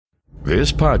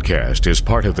This podcast is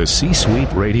part of the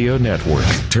C-Suite Radio Network,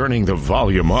 turning the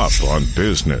volume up on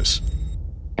business.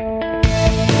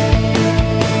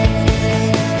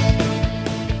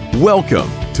 Welcome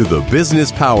to the Business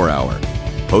Power Hour,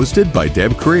 hosted by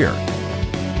Deb Creer.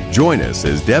 Join us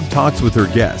as Deb talks with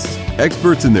her guests,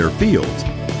 experts in their fields,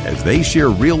 as they share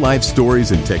real-life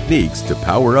stories and techniques to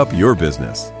power up your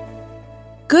business.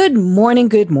 Good morning,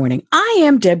 good morning. I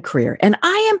am Deb Creer, and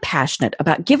I am passionate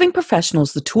about giving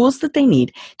professionals the tools that they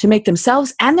need to make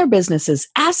themselves and their businesses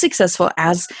as successful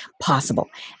as possible.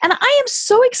 And I am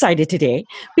so excited today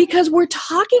because we're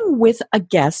talking with a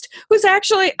guest who's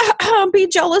actually, be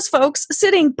jealous folks,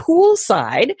 sitting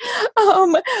poolside.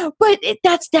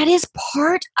 That is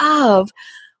part of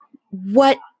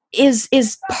what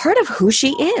is part of who she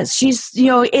is. She's,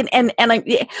 we'll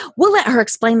let her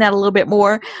explain that a little bit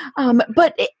more.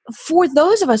 But for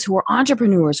those of us who are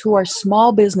entrepreneurs, who are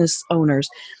small business owners,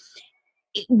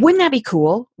 wouldn't that be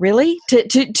cool, really? To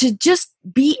just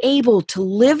be able to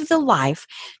live the life,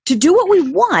 to do what we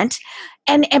want,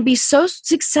 and be so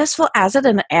successful as it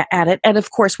and at it. And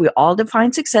of course, we all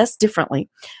define success differently.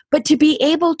 But to be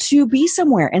able to be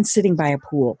somewhere and sitting by a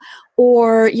pool,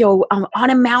 or on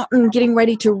a mountain getting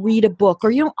ready to read a book,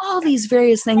 or all these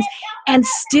various things, and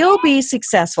still be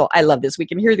successful. I love this. We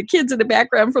can hear the kids in the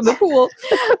background from the pool.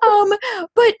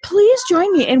 But please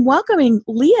join me in welcoming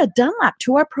Lia Dunlap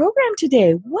to our program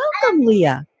today. Welcome,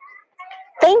 Lia.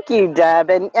 Thank you, Deb.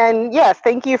 And yes,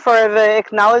 thank you for the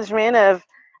acknowledgement of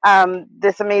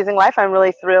this amazing life. I'm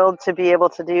really thrilled to be able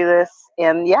to do this.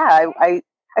 And yeah, I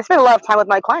spend a lot of time with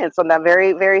my clients on that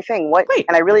very, very thing. Great.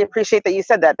 And I really appreciate that you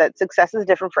said that success is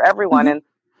different for everyone. Mm-hmm.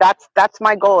 And that's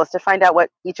my goal, is to find out what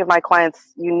each of my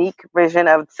clients' unique vision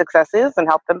of success is and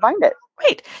help them find it.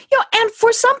 Great. And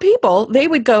for some people, they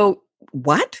would go,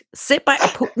 what? Sit by a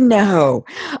pool? No.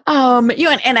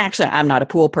 And actually, I'm not a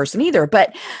pool person either,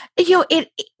 but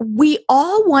we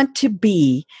all want to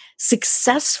be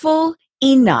successful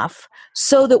enough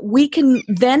so that we can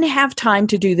then have time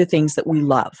to do the things that we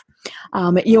love.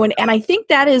 And I think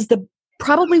that is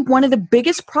probably one of the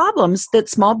biggest problems that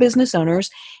small business owners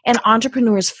and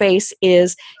entrepreneurs face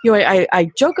is, I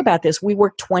joke about this. We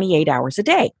work 28 hours a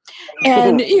day,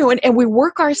 and we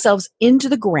work ourselves into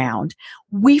the ground.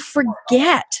 We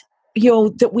forget,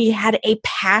 that we had a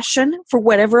passion for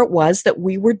whatever it was that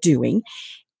we were doing.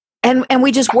 And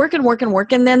we just work and work and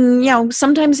work. And then,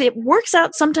 sometimes it works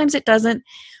out, sometimes it doesn't.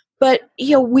 But,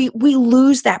 we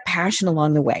lose that passion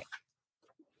along the way.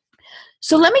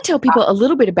 So let me tell people a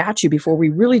little bit about you before we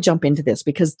really jump into this,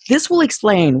 because this will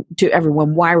explain to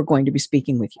everyone why we're going to be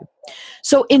speaking with you.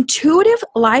 So intuitive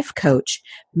life coach,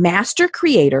 master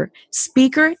creator,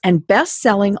 speaker, and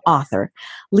best-selling author,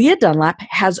 Lia Dunlap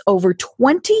has over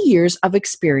 20 years of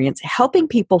experience helping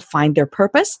people find their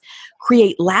purpose,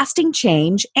 create lasting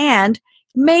change, and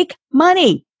make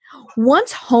money.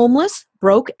 Once homeless,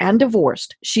 broke, and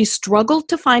divorced, she struggled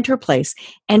to find her place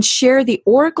and share the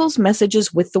Oracle's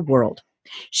messages with the world.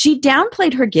 She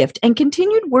downplayed her gift and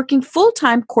continued working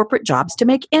full-time corporate jobs to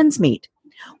make ends meet.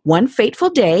 One fateful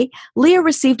day, Lia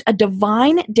received a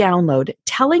divine download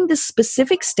telling the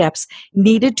specific steps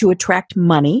needed to attract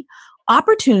money,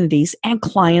 opportunities, and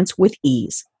clients with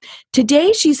ease.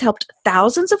 Today, she's helped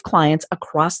thousands of clients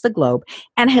across the globe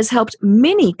and has helped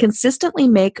many consistently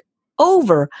make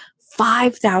over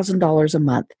 $5,000 a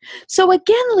month. So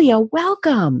again, Lia,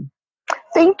 welcome.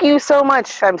 Thank you so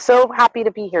much. I'm so happy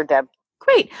to be here, Deb.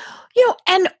 Great.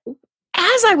 And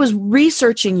as I was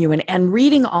researching you and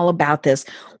reading all about this,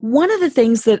 one of the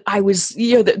things that I was,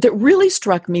 that really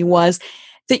struck me was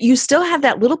that you still have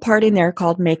that little part in there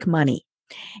called make money.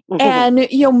 And,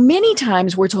 many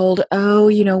times we're told,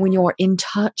 when you're in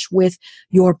touch with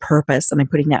your purpose, and I'm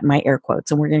putting that in my air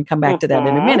quotes, and we're going to come back to that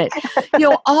in a minute,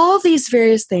 all these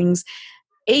various things,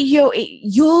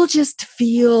 you'll just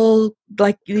feel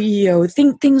like,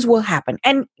 things will happen.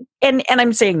 And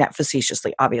I'm saying that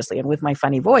facetiously, obviously, and with my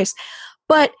funny voice,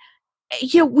 but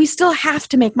we still have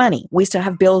to make money. We still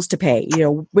have bills to pay,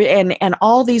 and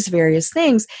all these various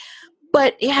things.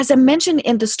 But as I mentioned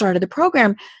in the start of the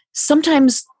program,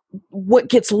 sometimes what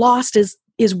gets lost is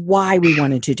why we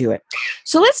wanted to do it.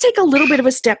 So let's take a little bit of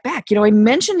a step back. I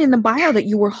mentioned in the bio that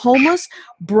you were homeless,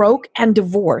 broke, and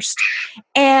divorced.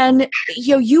 And,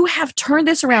 you have turned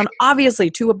this around, obviously,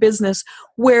 to a business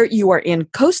where you are in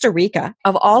Costa Rica,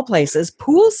 of all places,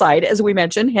 poolside, as we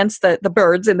mentioned, hence the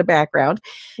birds in the background,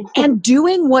 and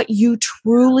doing what you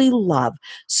truly love.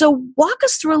 So walk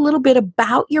us through a little bit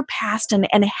about your past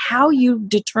and how you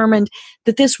determined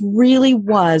that this really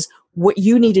was what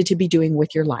you needed to be doing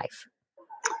with your life.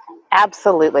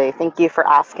 Absolutely. Thank you for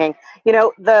asking.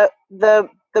 The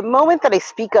the moment that I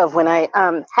speak of when I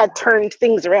had turned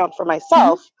things around for Mm-hmm.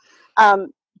 myself,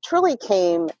 truly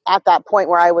came at that point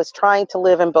where I was trying to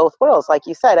live in both worlds. Like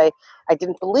you said, I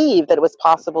didn't believe that it was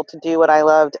possible to do what I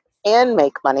loved and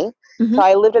make money. Mm-hmm. So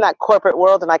I lived in that corporate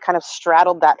world, and I kind of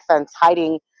straddled that fence,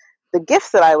 hiding the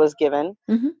gifts that I was given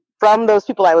Mm-hmm. from those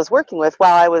people I was working with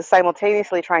while I was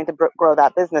simultaneously trying to grow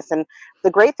that business. And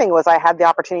the great thing was I had the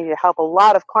opportunity to help a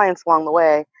lot of clients along the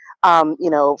way,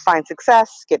 find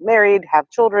success, get married, have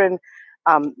children,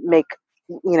 make,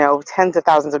 tens of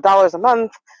thousands of dollars a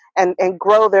month, and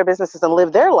grow their businesses and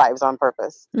live their lives on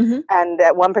purpose. Mm-hmm. And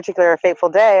at one particular fateful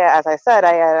day, as I said,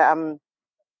 I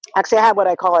had what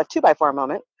I call a 2x4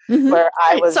 moment, Mm-hmm. where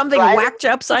I Right. was Something driving. whacked you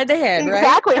upside the head, right?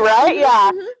 Exactly right.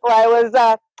 Yeah. Mm-hmm. Where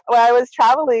I was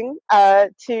traveling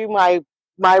to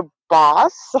my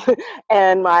boss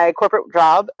and my corporate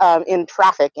job in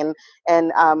traffic, and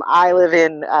I live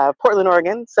in Portland,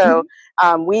 Oregon. So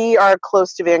we are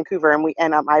close to Vancouver,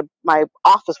 and my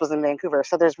office was in Vancouver.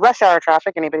 So there's rush hour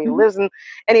traffic. Anybody who Mm-hmm. lives in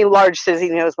any large city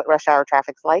knows what rush hour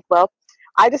traffic's like. Well,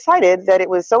 I decided that it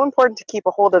was so important to keep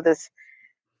a hold of this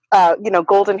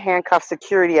golden handcuff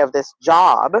security of this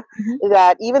job, Mm-hmm.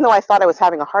 that even though I thought I was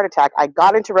having a heart attack, I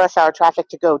got into rush hour traffic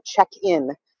to go check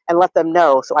in and let them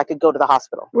know so I could go to the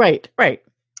hospital. Right. Right.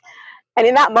 And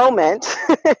in that moment,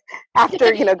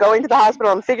 after, going to the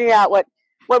hospital and figuring out what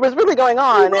was really going You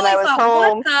on, and really I was thought, what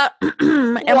home.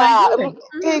 the am I Yeah, doing?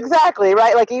 Mm-hmm. exactly,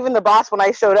 right? Like, even the boss, when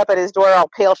I showed up at his door all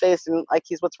pale-faced and like,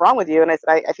 what's wrong with you? And I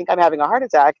said, I think I'm having a heart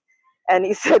attack. And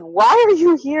he said, why are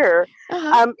you here?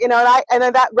 Uh-huh. And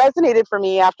then that resonated for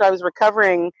me after I was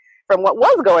recovering from what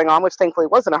was going on, which thankfully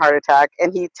wasn't a heart attack.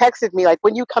 And he texted me, like,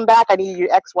 when you come back, I need you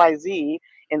XYZ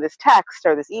in this text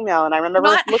or this email. And I remember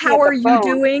Not looking how at the are you phone,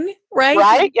 doing, right?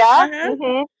 right? Yeah.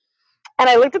 Uh-huh. And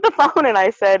I looked at the phone and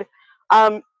I said,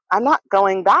 I'm not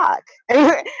going back.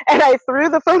 And I threw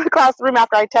the phone across the room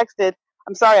after I texted,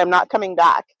 I'm sorry, I'm not coming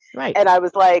back. Right. And I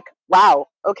was like, wow,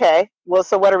 okay, well,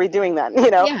 so what are we doing then?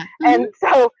 Yeah. And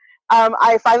so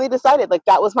I finally decided, like,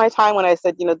 that was my time when I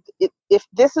said, if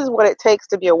this is what it takes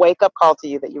to be a wake up call to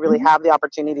you, that you really Mm-hmm. have the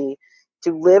opportunity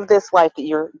to live this life that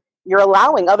you're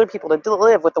allowing other people to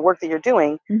live with the work that you're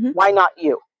doing, Mm-hmm. why not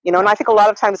you? And I think a lot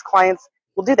of times clients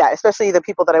will do that, especially the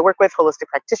people that I work with, holistic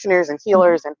practitioners and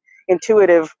healers and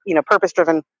intuitive,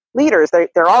 purpose-driven leaders.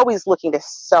 They're always looking to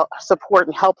support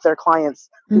and help their clients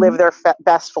live their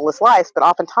best, fullest lives. But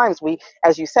oftentimes we,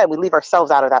 as you said, we leave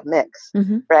ourselves out of that mix,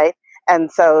 Mm-hmm. right?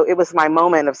 And so it was my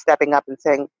moment of stepping up and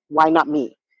saying, why not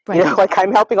me? Right. Like,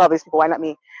 I'm helping all these people, why not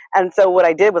me? And so what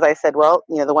I did was I said, well,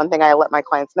 the one thing I let my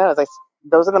clients know is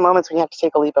those are the moments when you have to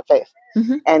take a leap of faith.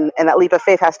 Mm-hmm. And that leap of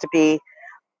faith has to be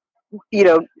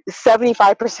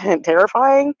 75%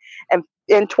 terrifying and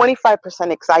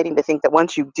 25% exciting, to think that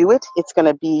once you do it, it's going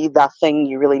to be the thing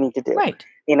you really need to do. Right.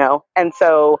 And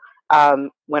so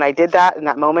when I did that in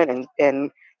that moment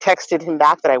and texted him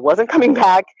back that I wasn't coming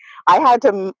back, I had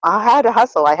to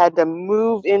hustle. I had to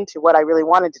move into what I really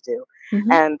wanted to do.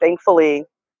 Mm-hmm. And thankfully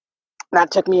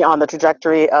that took me on the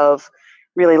trajectory of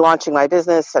really launching my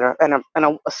business and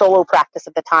a solo practice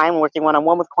at the time, working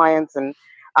one-on-one with clients, and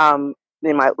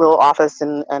in my little office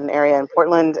in an area in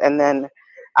Portland. And then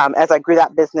as I grew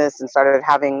that business and started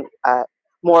having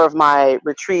more of my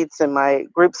retreats and my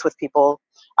groups with people,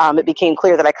 it became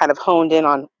clear that I kind of honed in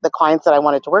on the clients that I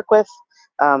wanted to work with,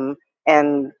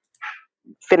 and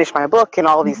finish my book, and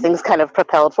all of these things kind of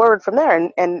propelled forward from there.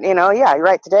 And yeah, you're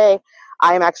right. Today,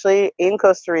 I am actually in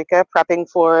Costa Rica prepping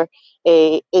for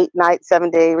a 8-night,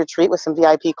 7-day retreat with some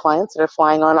VIP clients that are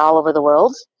flying on all over the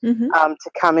world,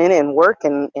 to come in and work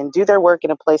and do their work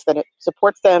in a place that it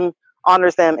supports them,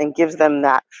 honors them, and gives them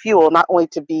that fuel, not only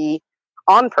to be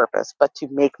on purpose, but to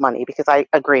make money. Because I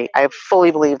agree. I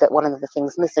fully believe that one of the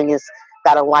things missing is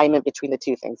that alignment between the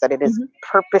two things, that it is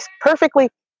perfectly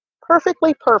perfect,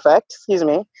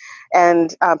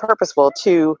 and purposeful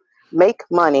to make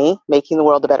money, making the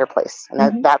world a better place.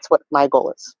 And that's what my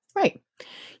goal is. Right.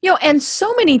 And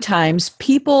so many times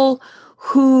people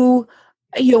who,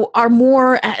 are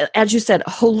more, as you said,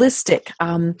 holistic,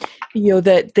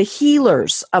 the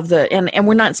healers of and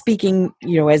we're not speaking,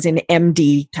 as an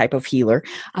MD type of healer,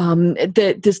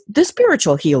 the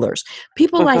spiritual healers,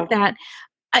 people like that.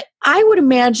 I would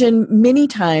imagine many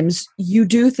times you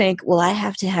do think, well, I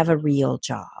have to have a real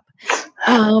job,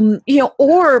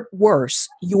 or worse,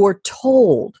 you're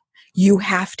told you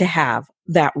have to have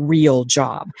that real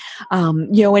job. And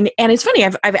it's funny,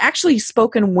 I've actually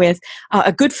spoken with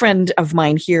a good friend of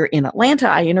mine here in Atlanta.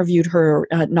 I interviewed her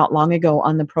not long ago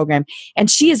on the program, and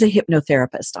she is a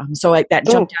hypnotherapist. That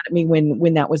jumped out at me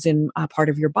when that was in part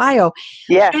of your bio.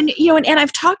 Yes. And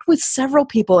I've talked with several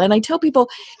people, and I tell people,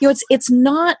 it's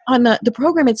not on the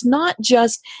program. It's not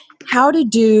just how to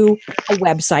do a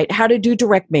website, how to do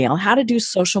direct mail, how to do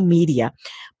social media.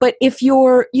 But if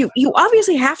you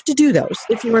obviously have to do those.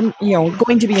 If you're,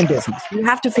 going to be in business, you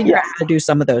have to figure out how to do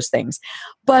some of those things.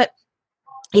 But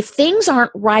if things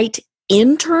aren't right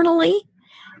internally,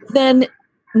 then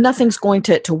nothing's going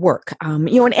to work. And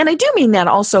I do mean that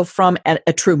also from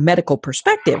a true medical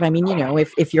perspective. I mean,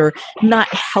 if you're not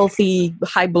healthy,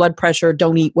 high blood pressure,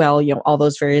 don't eat well, all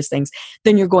those various things,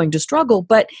 then you're going to struggle.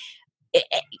 But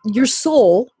your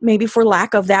soul, maybe for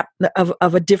lack of that,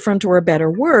 of a different or a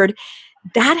better word,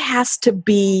 that has to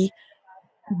be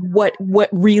what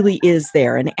really is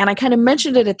there. And I kind of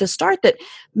mentioned it at the start that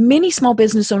many small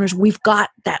business owners, we've got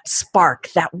that spark,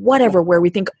 that whatever, where we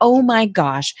think, oh my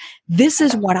gosh, this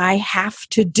is what I have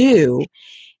to do.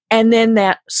 And then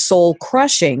that soul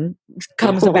crushing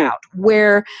comes about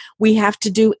where we have to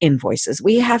do invoices.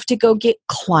 We have to go get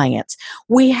clients.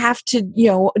 We have to,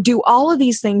 do all of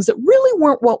these things that really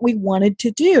weren't what we wanted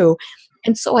to do.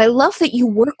 And so I love that you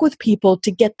work with people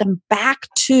to get them back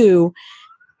to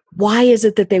why is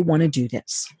it that they want to do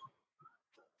this?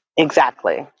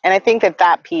 Exactly. And I think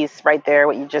that piece right there,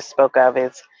 what you just spoke of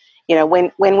is,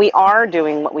 when we are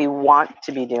doing what we want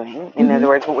to be doing, in other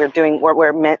words, what we're doing, what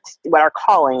we're meant, what our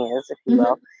calling is, if you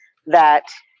will, that,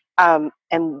 and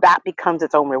that becomes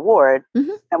its own reward.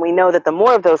 And we know that the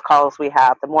more of those calls we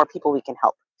have, the more people we can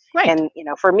help. Right. And,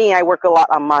 for me, I work a lot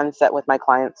on mindset with my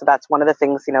clients. So that's one of the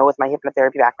things, with my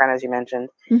hypnotherapy background, as you mentioned,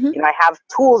 I have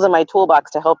tools in my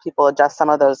toolbox to help people adjust some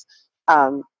of those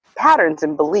patterns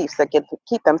and beliefs that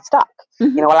keep them stuck.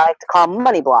 What I like to call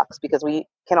money blocks, because we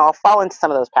can all fall into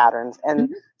some of those patterns.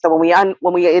 And so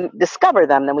when we discover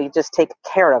them, then we just take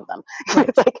care of them.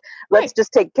 It's like, let's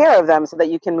just take care of them so that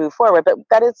you can move forward. But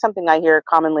that is something I hear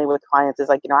commonly with clients is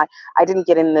like, I didn't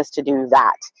get in this to do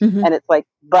that. And it's like,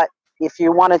 but if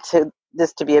you wanted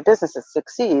this to be a business that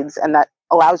succeeds and that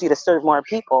allows you to serve more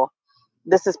people,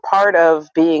 this is part of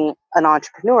being an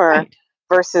entrepreneur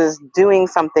versus doing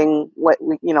something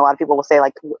a lot of people will say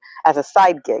like as a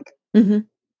side gig. And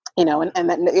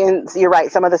you're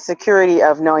right. Some of the security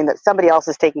of knowing that somebody else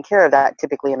is taking care of that,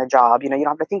 typically in a job, you don't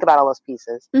have to think about all those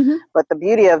pieces. But the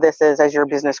beauty of this is, as your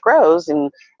business grows, and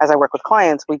as I work with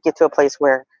clients, we get to a place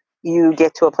where you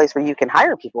can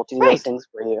hire people to do those things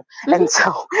for you. And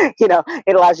so,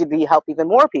 it allows you to help even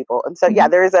more people. And so,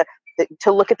 there is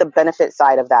to look at the benefit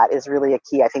side of that is really a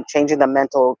key. I think changing the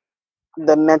mental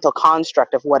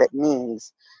construct of what it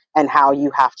means and how you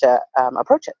have to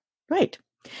approach it. Right.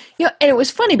 And it was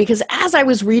funny because as I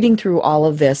was reading through all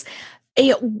of this,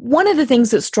 one of the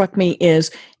things that struck me is,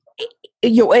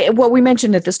 what we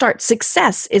mentioned at the start,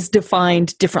 success is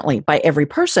defined differently by every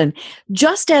person,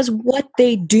 just as what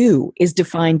they do is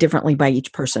defined differently by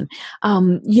each person. I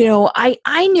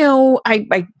know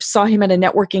I saw him at a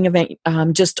networking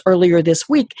event just earlier this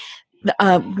week.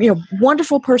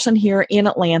 Wonderful person here in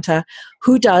Atlanta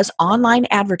who does online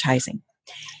advertising.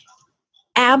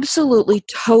 Absolutely,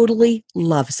 totally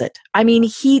loves it. I mean,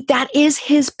 that is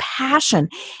his passion,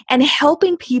 and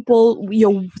helping people,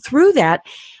 through that,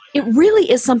 it really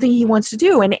is something he wants to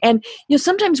do. And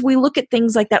sometimes we look at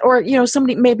things like that, or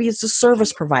somebody, maybe it's a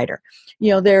service provider.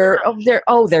 They're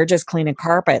just cleaning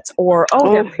carpets, or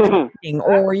they're painting,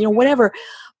 or whatever.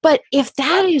 But if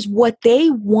that is what they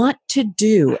want to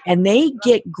do and they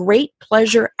get great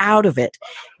pleasure out of it,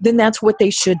 then that's what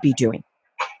they should be doing.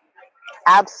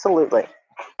 Absolutely.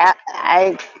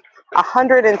 I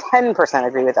 110%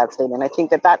 agree with that statement. I think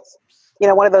that's,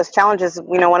 one of those challenges.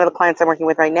 One of the clients I'm working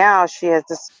with right now, she has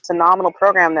this phenomenal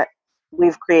program that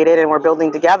we've created and we're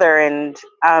building together. And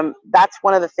that's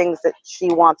one of the things that she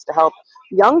wants to help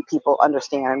young people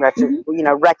understand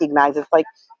and recognize. It's like,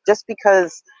 just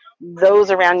because those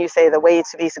around you say the way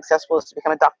to be successful is to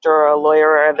become a doctor or a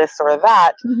lawyer or this or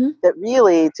that, that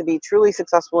really, to be truly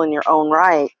successful in your own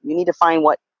right, you need to find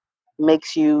what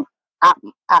makes you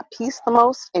at peace the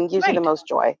most and gives you the most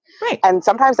joy. Right. And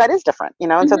sometimes that is different,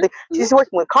 and so she's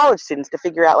working with college students to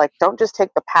figure out, like, don't just take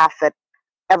the path that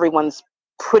everyone's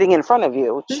putting in front of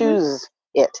you. Choose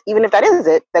it. Even if that is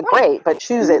it, that's great, but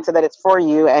choose it so that it's for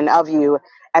you and of you,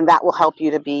 and that will help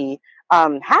you to be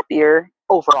happier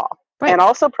overall. Right. And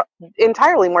also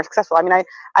entirely more successful. I mean,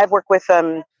 I've worked with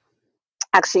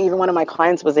actually, even one of my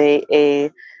clients was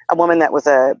a woman that was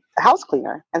a house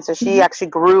cleaner. And so she actually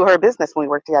grew her business when we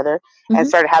worked together and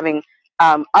started having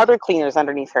other cleaners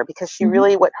underneath her, because she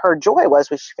really, what her joy was,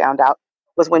 which she found out,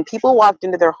 was when people walked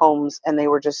into their homes and they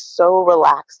were just so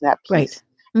relaxed and at peace, Right.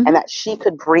 Mm-hmm. and that she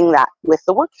could bring that with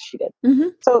the work that she did. Mm-hmm.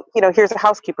 So, here's a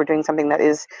housekeeper doing something that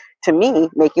is, to me,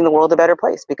 making the world a better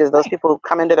place, because those people who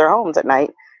come into their homes at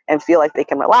night and feel like they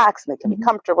can relax and they can be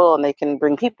comfortable and they can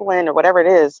bring people in or whatever it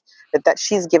is, that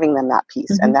she's giving them that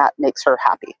peace, and that makes her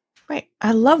happy. Right.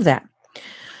 I love that.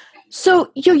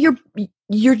 So your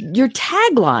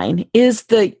tagline is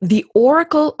the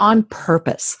Oracle on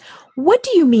Purpose. What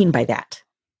do you mean by that?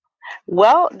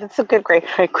 Well, that's a great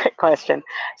question.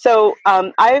 So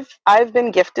I've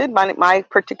been gifted. My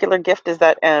particular gift is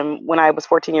that when I was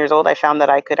 14 years old, I found that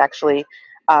I could actually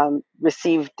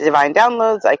receive divine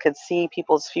downloads. I could see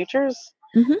people's futures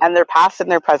and their past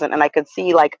and their present, and I could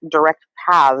see like direct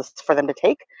paths for them to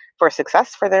take for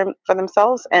success for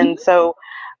themselves. And so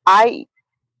I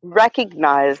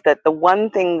recognize that the one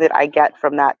thing that I get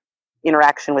from that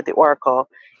interaction with the Oracle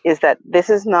is that this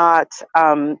is not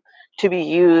to be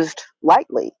used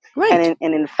lightly. Right.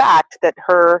 And in fact, that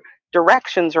her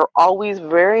directions are always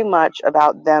very much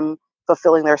about them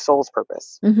fulfilling their soul's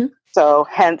purpose. So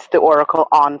hence the Oracle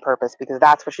on Purpose, because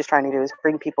that's what she's trying to do, is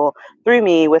bring people through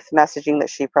me with messaging that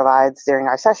she provides during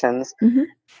our sessions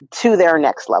to their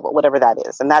next level, whatever that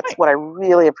is. And that's what I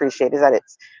really appreciate, is that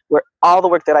it's where all the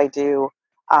work that I do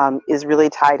is really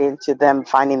tied into them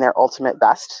finding their ultimate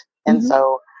best. And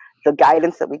so the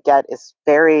guidance that we get is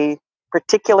very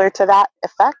particular to that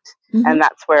effect. And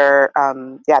that's where,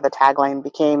 the tagline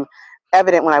became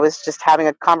evident when I was just having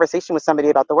a conversation with somebody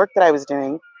about the work that I was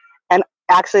doing. And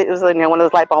actually, it was one of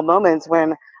those light bulb moments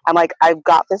when I'm like, I've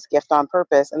got this gift on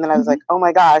purpose. And then I was like, oh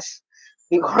my gosh,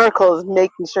 the Oracle is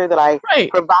making sure that I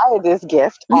provide this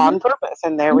gift on purpose.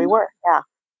 And there we were. Yeah.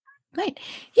 Right.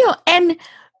 And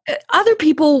other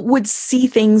people would see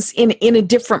things in a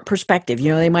different perspective.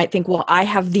 They might think, well, I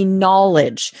have the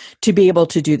knowledge to be able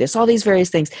to do this, all these various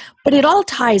things, but it all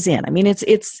ties in. I mean,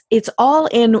 it's all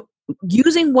in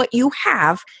using what you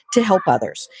have to help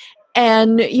others.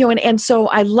 And, and so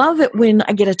I love it when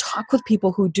I get to talk with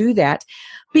people who do that,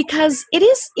 because it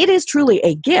is truly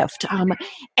a gift.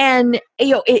 And,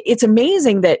 it's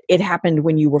amazing that it happened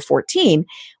when you were 14.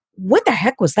 What the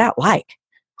heck was that like?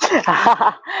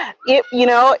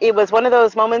 It was one of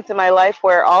those moments in my life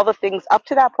where all the things up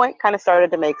to that point kind of started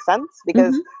to make sense,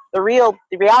 because the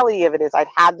reality of it is I'd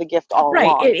had the gift all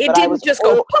along. It didn't just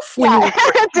go poof when you were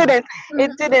 14.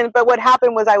 It didn't. But what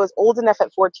happened was I was old enough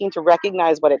at 14 to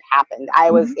recognize what had happened.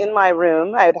 I was in my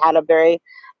room. I had a very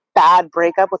bad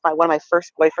breakup with one of my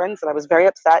first boyfriends, and I was very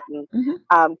upset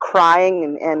and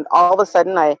crying. And all of a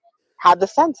sudden I had the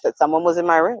sense that someone was in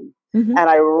my room. And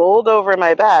I rolled over in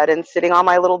my bed, and sitting on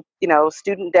my little,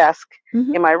 student desk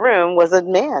in my room was a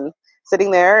man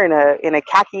sitting there in a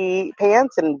khaki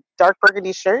pants and dark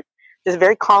burgundy shirt, just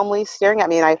very calmly staring at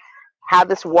me. And I had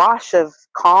this wash of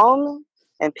calm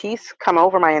and peace come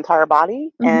over my entire body,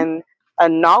 and a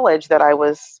knowledge that I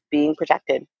was being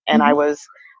protected, and I was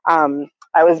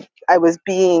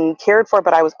being cared for,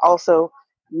 but I was also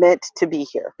meant to be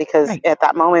here, because at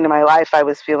that moment in my life, I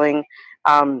was feeling,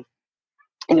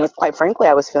 quite frankly,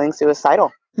 I was feeling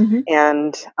suicidal.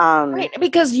 And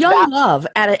because young love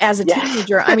as a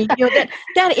teenager, I mean,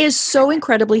 that is so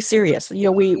incredibly serious. And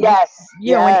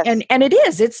it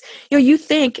is. It's you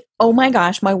think, oh my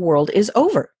gosh, my world is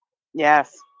over.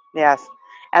 Yes,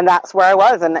 and that's where I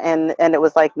was, and it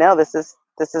was like, no, this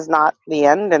is not the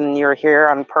end, and you're here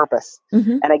on purpose.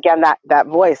 And again, that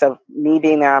voice of me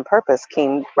being there on purpose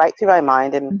came right through my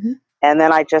mind, and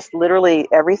then I just literally,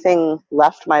 everything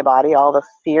left my body, all the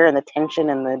fear and the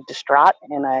tension and the distraught,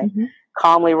 and I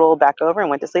calmly rolled back over and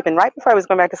went to sleep. And right before I was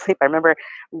going back to sleep, I remember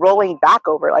rolling back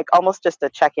over, like almost just to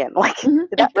check in, like, did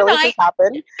that really just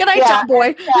happen? Good night, John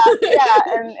boy.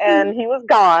 And he was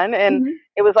gone, and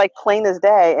it was like plain as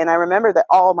day. And I remember that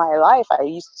all my life, I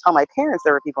used to tell my parents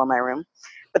there were people in my room,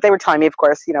 but they were telling me, of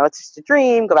course, it's just a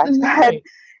dream, go back to bed.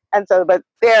 And so, but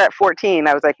there at 14,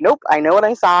 I was like, nope, I know what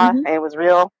I saw, and it was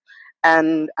real.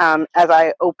 And as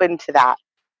I opened to that,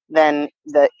 then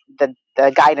the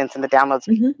guidance and the downloads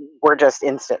were just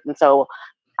instant. And so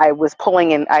I was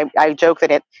pulling in. I joke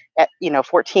that at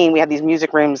 14, we had these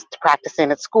music rooms to practice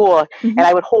in at school, and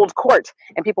I would hold court,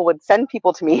 and people would send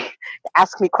people to me to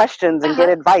ask me questions and get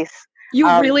advice. You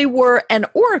really were an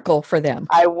oracle for them.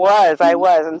 I was.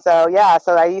 And so,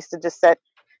 so I used to just sit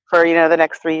for, the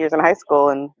next 3 years in high school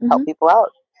and help people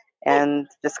out, and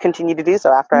just continue to do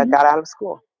so after I got out of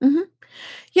school.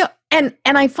 And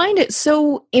I find it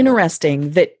so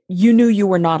interesting that you knew you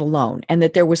were not alone and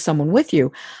that there was someone with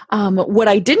you. What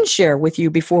I didn't share with you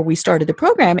before we started the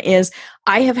program is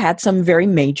I have had some very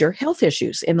major health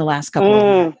issues in the last couple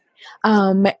of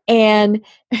years. And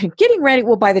getting ready,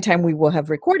 well, by the time we will have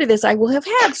recorded this, I will have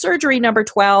had surgery number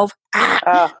 12.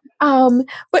 But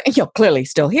clearly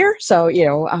still here. So,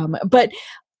 but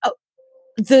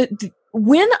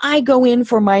when I go in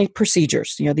for my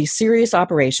procedures, these serious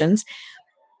operations,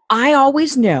 I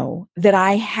always know that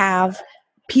I have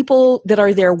people that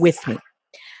are there with me.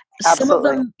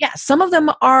 Absolutely. Some of them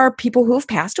are people who have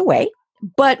passed away,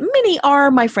 but many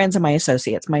are my friends and my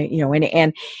associates.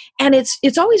 And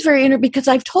it's always very interesting because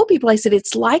I've told people, I said,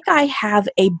 it's like I have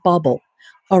a bubble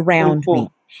around me.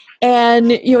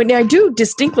 And, and I do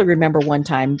distinctly remember one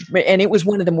time, and it was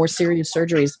one of the more serious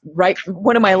surgeries, right?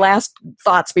 One of my last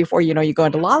thoughts before, you go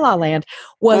into La La Land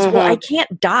was, well, I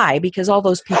can't die because all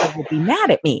those people will be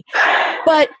mad at me.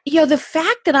 But, the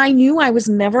fact that I knew I was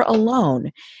never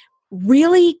alone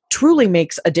really truly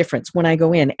makes a difference when I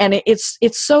go in. And it's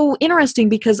so interesting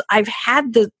because I've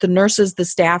had the nurses, the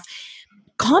staff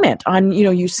comment on,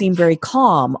 you seem very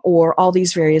calm or all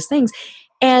these various things.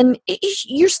 And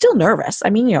you're still nervous.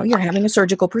 I mean, you're having a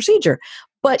surgical procedure,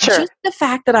 but just the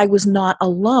fact that I was not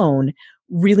alone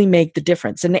really made the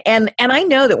difference. And I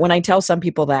know that when I tell some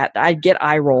people that, I get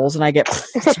eye rolls and I get,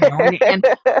 and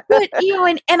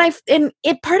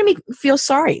part of me feels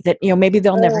sorry that maybe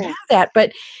they'll never have that.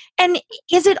 But and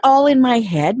is it all in my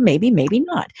head? Maybe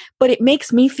not. But it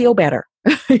makes me feel better.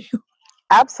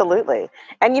 Absolutely.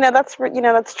 And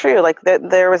that's true. Like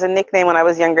there was a nickname when I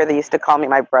was younger. They used to call me,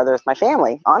 my brothers, my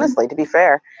family, honestly, to be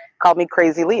fair, called me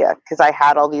Crazy Lia because I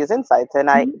had all these insights. And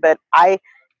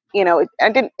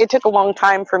it took a long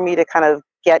time for me to kind of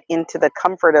get into the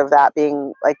comfort of that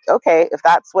being like, okay, if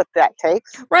that's what that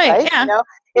takes, right? Yeah.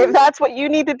 If that's what you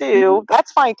need to do,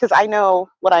 that's fine. Cause I know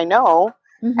what I know.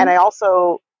 And I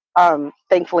also,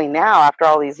 thankfully now after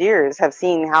all these years have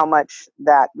seen how much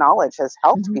that knowledge has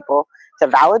helped people to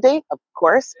validate, of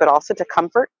course, but also to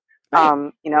comfort.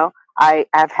 Right.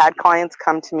 I've had clients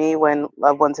come to me when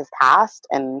loved ones have passed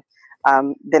and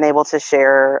been able to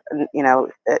share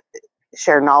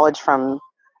knowledge from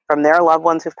their loved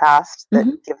ones who've passed that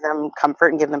give them comfort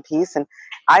and give them peace. And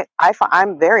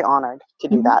I'm very honored to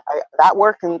do that. That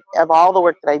work, and of all the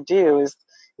work that I do, is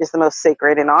the most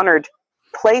sacred and honored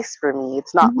place for me.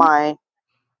 It's not my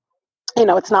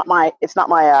it's not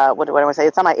my what do I want to say?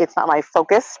 It's not my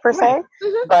focus per se,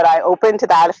 but I open to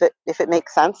that if it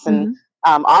makes sense. And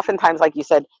oftentimes, like you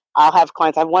said, I'll have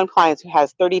clients. I have one client who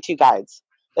has 32 guides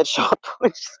that show up.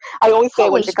 Which I always say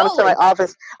when she comes to my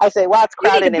office, I say, "Wow, it's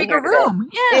crowded in here room.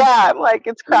 today." Yeah, I'm like,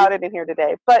 it's crowded in here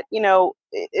today. But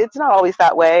it's not always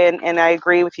that way. And I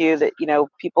agree with you that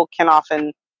people can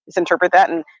often misinterpret that,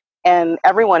 and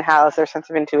everyone has their sense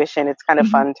of intuition. It's kind of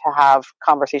fun to have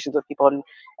conversations with people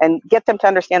and get them to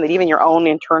understand that even your own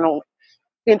internal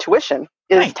intuition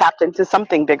is tapped into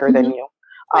something bigger than you.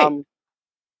 And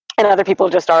other people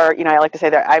just are, I like to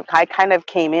say that I kind of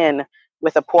came in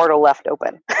with a portal left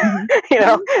open,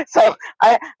 so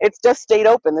it's just stayed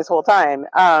open this whole time.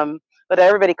 But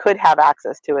everybody could have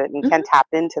access to it and can tap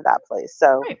into that place.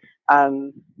 So, I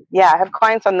have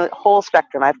clients on the whole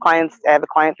spectrum. I have a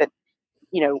client that,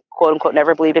 quote unquote,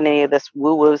 never believed in any of this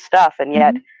woo-woo stuff. And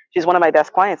yet she's one of my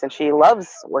best clients and she loves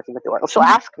working with the Oracle. She'll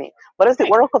ask me, what does the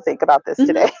Oracle think about this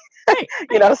today?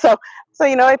 So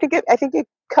I think it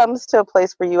comes to a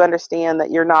place where you understand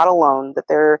that you're not alone, that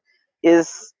there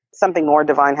is something more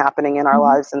divine happening in our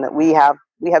lives, and that we have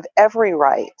every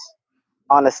right,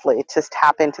 honestly, to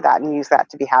tap into that and use that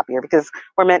to be happier, because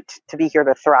we're meant to be here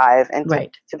to thrive and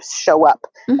to show up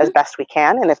as best we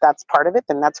can. And if that's part of it,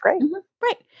 then that's great.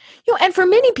 Right. And for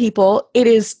many people, it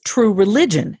is true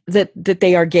religion that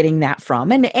they are getting that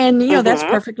from. And that's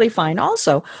perfectly fine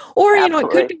also. Or, it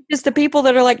could be just the people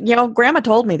that are like, grandma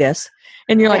told me this.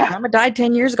 And you're like, grandma died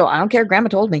 10 years ago. I don't care. Grandma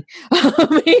told me.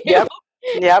 Yep.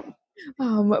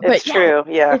 But it's true.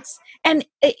 Yeah.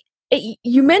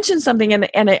 You mentioned something,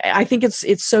 and I think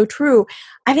it's so true.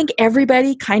 I think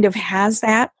everybody kind of has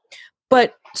that,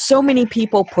 but so many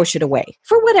people push it away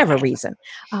for whatever reason.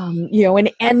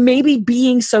 And maybe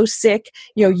being so sick,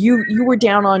 you were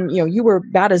down on, you were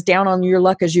about as down on your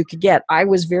luck as you could get. I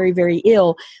was very, very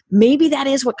ill. Maybe that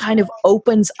is what kind of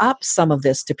opens up some of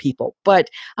this to people. But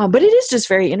it is just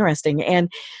very interesting.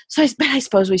 And so I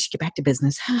suppose we should get back to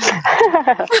business.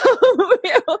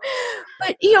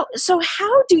 But, so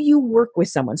how do you work with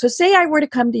someone? So say I were to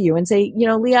come to you and say,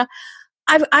 Lia,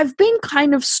 I've been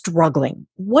kind of struggling.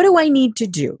 What do I need to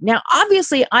do? Now,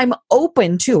 obviously, I'm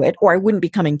open to it, or I wouldn't be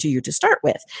coming to you to start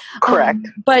with. Correct.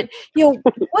 But,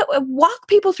 walk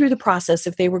people through the process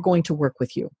if they were going to work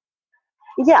with you.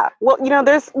 Yeah. Well,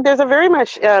 there's a very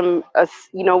much,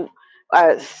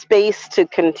 space to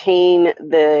contain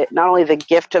not only the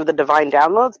gift of the divine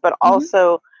downloads, but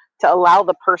also to allow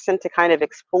the person to kind of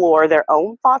explore their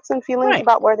own thoughts and feelings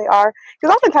about where they are.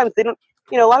 Because oftentimes they don't,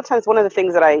 a lot of times one of the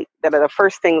things that are the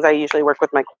first things I usually work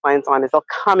with my clients on is they'll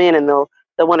come in and they'll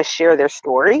want to share their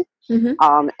story.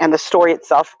 And the story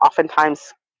itself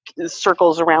oftentimes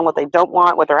circles around what they don't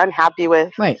want, what they're unhappy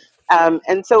with. Right.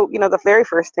 And so, the very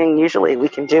first thing usually we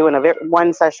can do in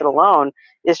one session alone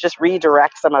is just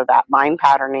redirect some of that mind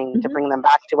patterning to bring them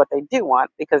back to what they do want.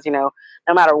 Because, no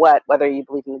matter what, whether you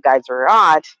believe in the guides or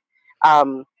not,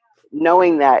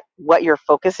 knowing that what you're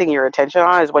focusing your attention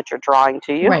on is what you're drawing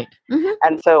to you. Right.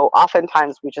 And so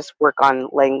oftentimes we just work on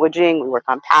languaging, we work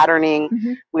on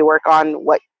patterning, we work on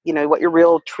what your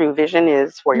real true vision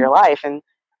is for your life,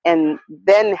 and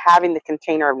then having the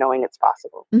container of knowing it's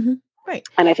possible. Right.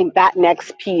 And I think that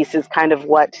next piece is kind of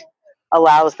what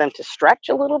allows them to stretch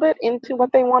a little bit into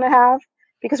what they want to have,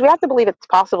 because we have to believe it's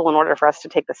possible in order for us to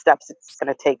take the steps it's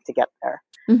going to take to get there.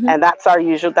 And that's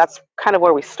kind of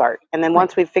where we start. And then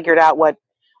once we've figured out what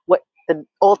the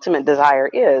ultimate desire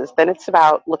is, then it's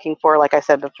about looking for, like I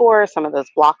said before, some of those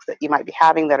blocks that you might be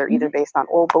having that are either based on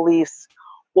old beliefs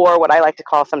or what I like to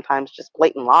call sometimes just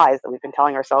blatant lies that we've been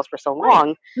telling ourselves for so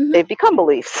long, they've become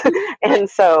beliefs. And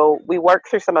so we work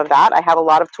through some of that. I have a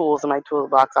lot of tools in my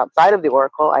toolbox outside of the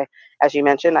Oracle. As you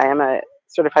mentioned, I am a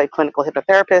certified clinical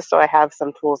hypnotherapist, so I have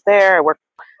some tools there. I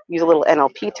use a little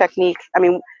NLP technique. I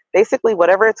mean, basically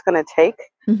whatever it's going to take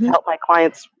to help my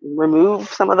clients remove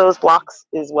some of those blocks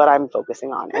is what I'm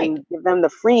focusing on, and give them the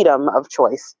freedom of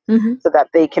choice so that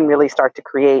they can really start to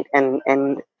create and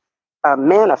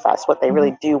manifest what they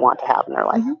really do want to have in their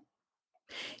life.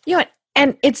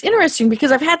 And it's interesting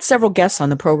because I've had several guests on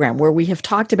the program where we have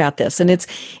talked about this, and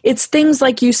it's things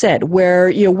like you said,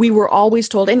 where we were always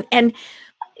told, and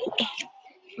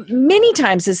many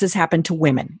times this has happened to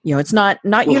women. It's not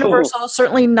universal,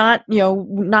 certainly not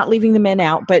not leaving the men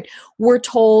out, but we're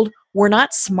told we're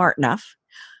not smart enough.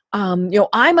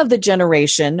 I'm of the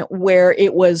generation where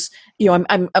it was, I'm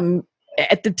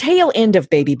at the tail end of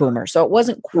baby boomer, so it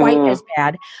wasn't quite as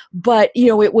bad, but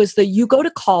it was you go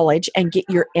to college and get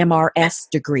your MRS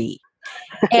degree,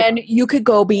 and you could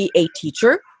go be a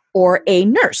teacher or a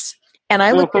nurse. And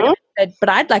I looked at them and said, but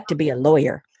I'd like to be a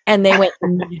lawyer. And they went,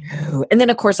 no. And then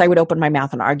of course I would open my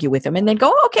mouth and argue with them, and then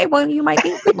go, okay, well, you might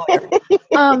be a good lawyer.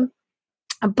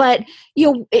 But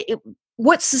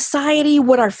what society,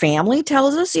 what our family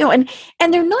tells us, and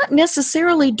they're not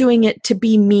necessarily doing it to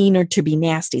be mean or to be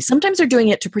nasty. Sometimes they're doing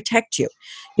it to protect you.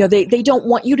 They don't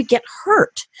want you to get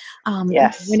hurt.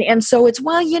 Yes. And so it's,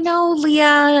 well,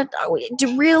 Lia,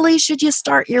 really, should you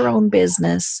start your own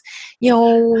business?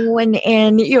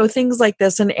 And things like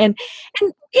this. And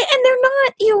they're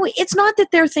not, it's not that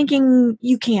they're thinking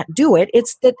you can't do it.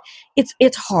 It's that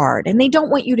it's hard, and they don't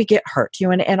want you to get hurt,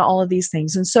 and all of these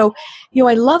things. And so,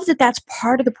 I love that that's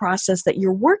part of the process that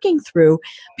you're working through,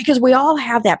 because we all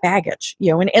have that baggage,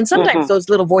 and sometimes those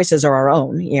little voices are our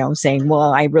own, saying,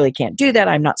 well, I really can't do that.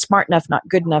 I'm not smart enough, not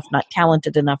good enough, not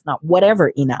talented enough, not whatever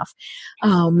enough.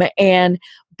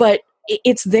 But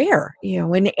it's there,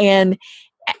 and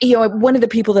one of the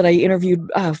people that I interviewed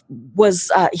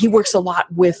was he works a lot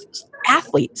with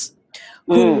athletes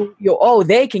who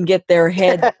they can get their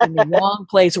head in the wrong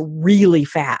place really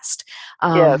fast.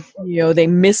 They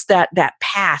miss that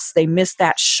pass, they miss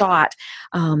that shot,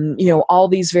 all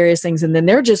these various things, and then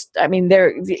they're just,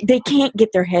 they can't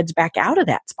get their heads back out of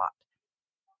that spot.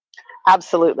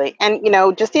 Absolutely. And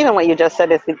just even what you just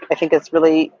said, I think it's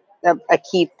really a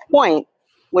key point,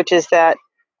 which is that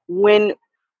when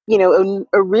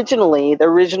originally the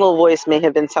original voice may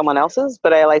have been someone else's,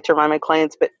 but I like to remind my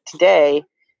clients, but today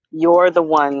you're the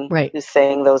one who's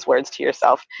saying those words to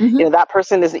yourself. That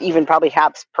person is even probably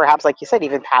perhaps like you said,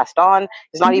 even passed on,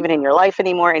 is not even in your life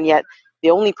anymore, and yet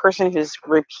the only person who's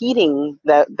repeating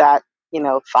that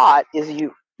thought is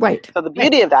you. Right. So the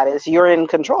beauty of that is you're in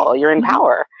control, you're in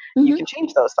power. You can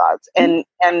change those thoughts. And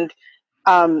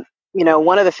one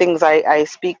of the things I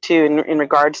speak to in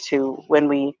regards to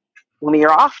when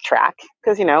you're off track,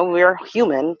 because we're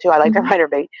human too. I like to remind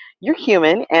everybody, you're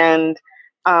human, and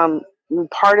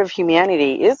part of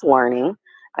humanity is learning.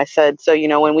 I said, so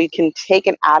when we can take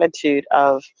an attitude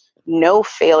of no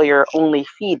failure, only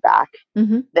feedback,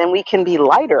 then we can be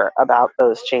lighter about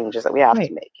those changes that we have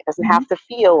to make. It doesn't have to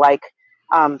feel like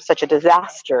such a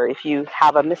disaster if you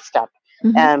have a misstep.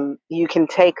 You can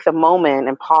take the moment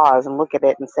and pause and look at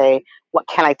it and say, what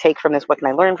can I take from this? What can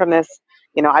I learn from this?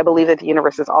 I believe that the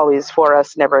universe is always for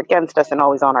us, never against us, and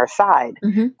always on our side.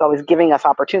 It's always giving us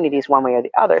opportunities one way or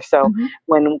the other. So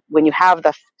when you have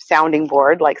the sounding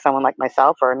board, like someone like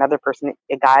myself or another person,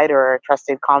 a guide or a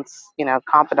trusted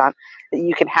confidant, that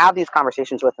you can have these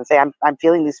conversations with and say, I'm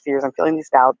feeling these fears, I'm feeling these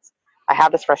doubts, I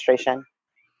have this frustration,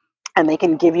 and they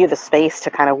can give you the space to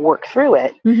kind of work through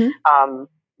it,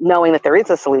 knowing that there is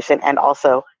a solution and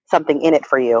also something in it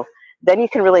for you. Then you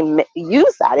can really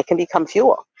use that. It can become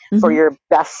fuel for your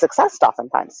best success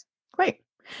oftentimes. Right.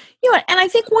 And I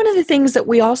think one of the things that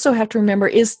we also have to remember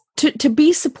is to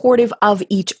be supportive of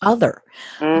each other.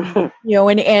 And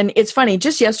it's funny,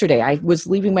 just yesterday I was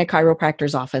leaving my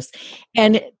chiropractor's office,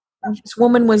 and this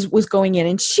woman was going in,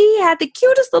 and she had the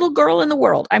cutest little girl in the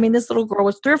world. I mean, this little girl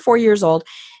was 3 or 4 years old.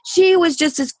 She was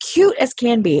just as cute as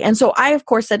can be. And so I, of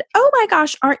course, said, "Oh my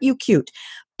gosh, aren't you cute?"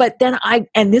 But then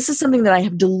and this is something that I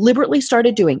have deliberately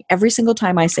started doing every single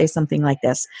time I say something like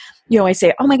this. I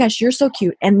say, "Oh my gosh, you're so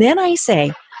cute." And then I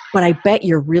say, "But I bet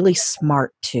you're really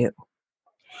smart too."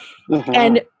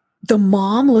 And the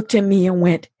mom looked at me and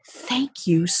went, "Thank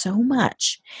you so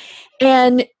much."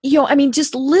 And,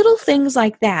 just little things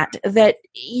like that,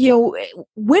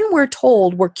 when we're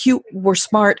told we're cute, we're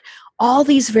smart, all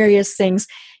these various things,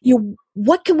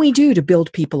 what can we do to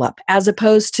build people up, as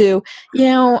opposed to,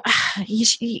 you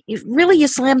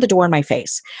slammed the door in my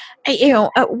face,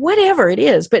 whatever it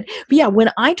is. But yeah,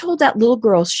 when I told that little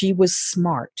girl she was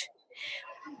smart,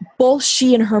 both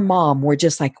she and her mom were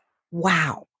just like,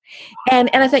 wow. And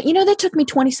I thought, that took me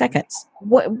 20 seconds.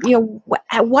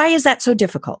 Why is that so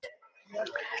difficult?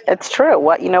 It's true.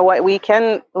 We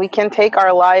can take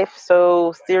our life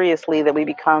so seriously that we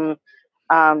become,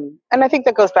 and I think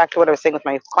that goes back to what I was saying with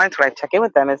my clients when I check in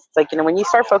with them. It's like, when you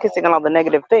start focusing on all the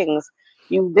negative things,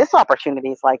 you miss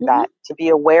opportunities like that to be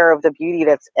aware of the beauty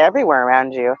that's everywhere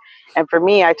around you. And for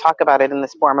me, I talk about it in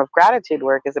this form of gratitude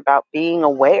work, is about being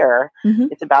aware.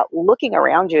 It's about looking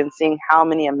around you and seeing how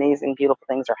many amazing, beautiful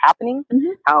things are happening,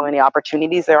 how many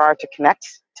opportunities there are to connect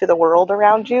to the world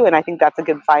around you. And I think that's a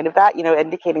good sign of that,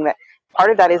 indicating that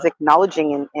part of that is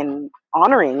acknowledging and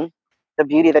honoring the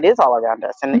beauty that is all around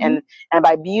us. And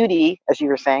by beauty, as you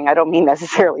were saying, I don't mean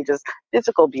necessarily just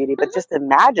physical beauty, but just the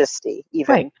majesty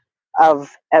even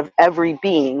of every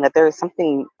being, that there is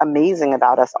something amazing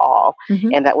about us all.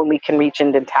 And that when we can reach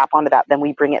in and tap onto that, then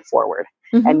we bring it forward.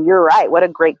 And you're right. What a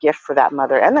great gift for that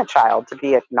mother and the child to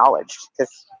be acknowledged, because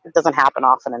it doesn't happen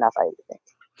often enough, I think.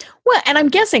 Well, and I'm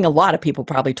guessing a lot of people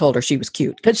probably told her she was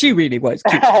cute, because she really was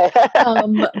cute.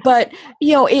 But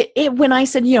when I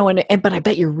said, but I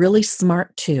bet you're really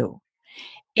smart too,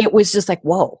 it was just like,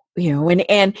 whoa,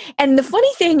 and the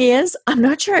funny thing is, I'm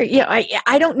not sure,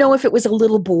 I don't know if it was a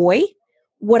little boy,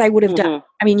 what I would have done.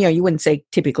 I mean, you wouldn't say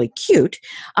typically cute.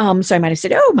 So I might have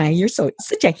said, "Oh my, you're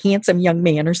such a handsome young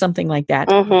man," or something like that.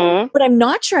 But I'm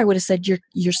not sure I would have said,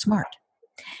 you're smart.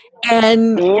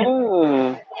 And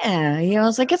I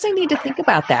was like, I guess I need to think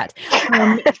about that.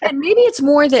 And maybe it's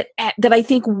more that I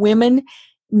think women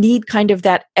need kind of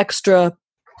that extra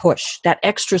push, that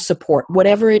extra support,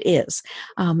 whatever it is,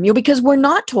 because we're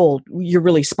not told you're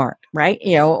really smart, right?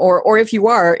 Or if you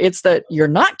are, it's that you're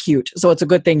not cute, so it's a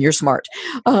good thing you're smart.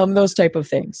 Those type of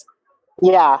things.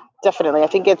 Yeah, definitely. I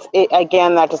think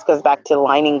again, that just goes back to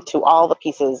aligning to all the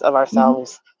pieces of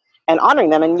ourselves and honoring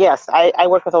them. And yes, I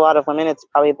work with a lot of women. It's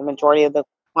probably the majority of the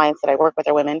clients that I work with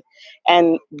are women.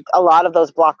 And a lot of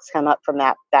those blocks come up from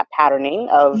that patterning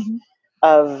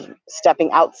of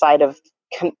stepping outside of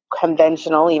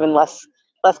conventional, even less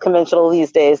conventional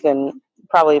these days than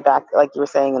probably back, like you were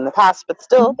saying, in the past. But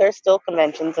still, there's still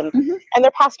conventions, and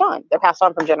they're passed on. They're passed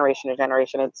on from generation to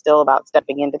generation. It's still about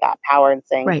stepping into that power and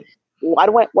saying, what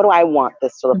do I want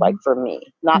this to look like for me?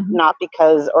 Not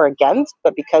because or against,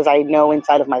 but because I know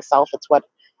inside of myself it's what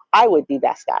I would be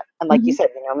best at. And like you said,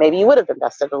 maybe you would have been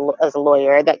best as a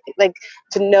lawyer. That, like,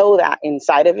 to know that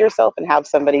inside of yourself and have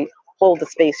somebody hold the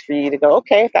space for you to go,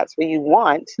 okay, if that's what you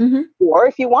want, or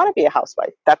if you want to be a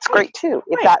housewife, that's great too.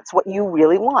 If that's what you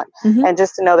really want, and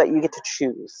just to know that you get to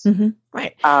choose.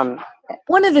 Right.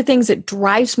 One of the things that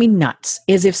drives me nuts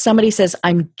is if somebody says,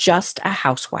 "I'm just a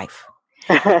housewife."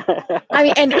 I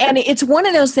mean, and it's one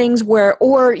of those things where,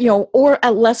 or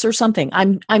a lesser something.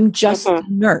 I'm just a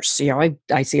nurse.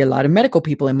 I see a lot of medical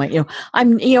people in my, and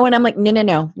I'm like,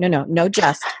 no,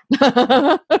 just.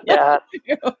 Yeah.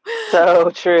 So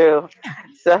true.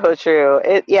 So true.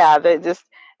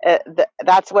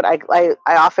 That's what I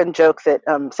often joke that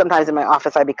sometimes in my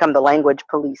office I become the language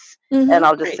police, and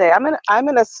I'll just say, I'm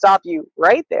gonna stop you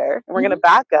right there, and we're gonna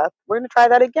back up. We're gonna try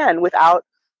that again without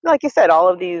like you said, all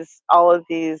of these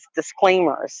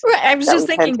disclaimers Right. I was that just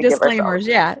we tend thinking to give ourselves. disclaimers,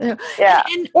 yeah. Yeah,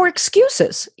 Or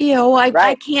excuses. I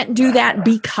right. can't do that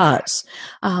because,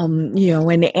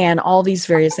 and all these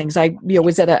various things. I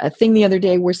was at a thing the other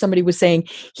day where somebody was saying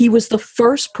he was the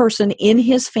first person in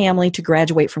his family to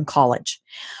graduate from college.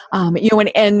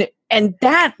 And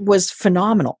that was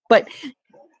phenomenal. But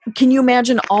can you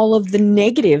imagine all of the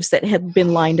negatives that had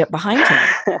been lined up behind him?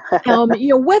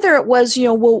 Whether it was,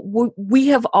 we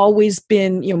have always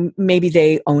been, maybe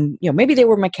they own, maybe they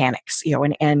were mechanics,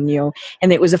 and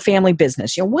it was a family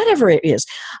business, whatever it is,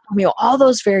 all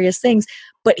those various things.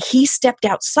 But he stepped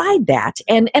outside that,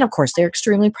 and of course they're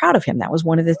extremely proud of him. That was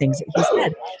one of the things that he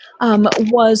said,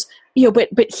 was,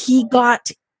 but he got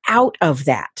out of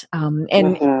that,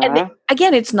 and Hmm.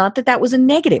 again, it's not that was a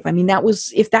negative. I mean,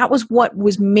 if that was what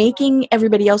was making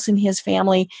everybody else in his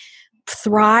family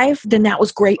thrive, then that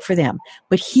was great for them.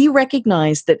 But he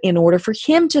recognized that in order for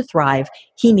him to thrive,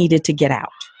 he needed to get out.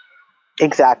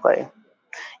 Exactly.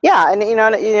 Yeah, and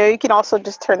you can also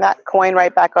just turn that coin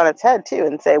right back on its head too,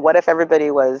 and say, what if everybody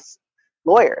was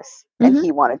lawyers and Mm-hmm.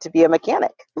 he wanted to be a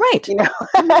mechanic? Right. You know,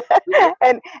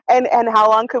 Mm-hmm. and how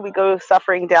long could we go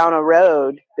suffering down a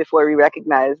road before we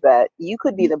recognize that you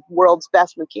could be the world's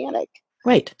best mechanic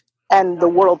Right. and the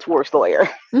world's worst lawyer?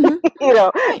 Mm-hmm.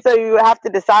 Right. So you have to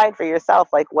decide for yourself,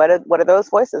 like what are those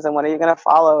voices and what are you going to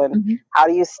follow, and Mm-hmm. how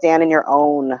do you stand in your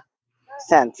own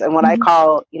sense. And what I Mm-hmm.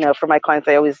 call, for my clients,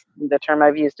 the term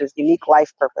I've used is unique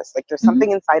life purpose. Like there's Mm-hmm.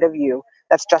 something inside of you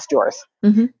that's just yours,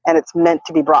 Mm-hmm. and it's meant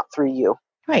to be brought through you.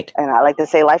 Right. And I like to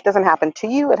say life doesn't happen to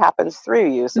you, it happens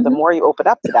through you. So the Mm-hmm. more you open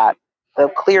up to that, the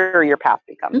clearer your path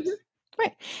becomes. Mm-hmm.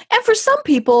 Right. And for some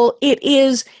people, it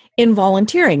is in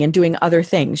volunteering and doing other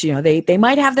things. They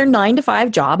might have their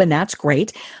 9-to-5 job, and that's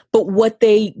great. But what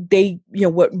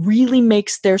what really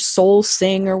makes their soul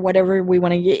sing, or whatever we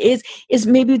want to, is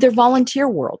maybe their volunteer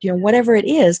world. Whatever it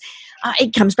is,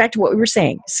 it comes back to what we were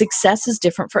saying. Success is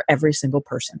different for every single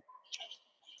person.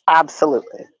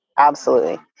 Absolutely.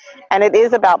 Absolutely. And it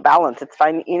is about balance. It's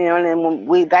fine, and then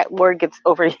when that word gets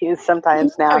overused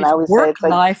sometimes now, and I Right. always say it's like,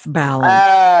 Work-life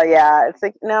balance. yeah, it's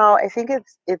like, no, I think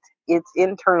it's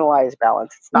internalized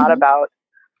balance. It's not Mm-hmm. about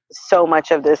so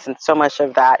much of this and so much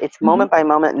of that. It's Mm-hmm. moment by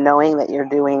moment, knowing that you're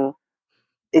doing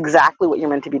exactly what you're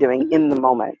meant to be doing Mm-hmm. in the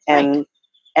moment, Right.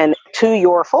 and to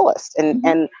your fullest. And Mm-hmm.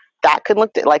 and that can look,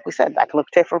 like we said, that can look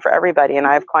different for everybody. And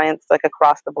I have clients like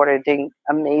across the board are doing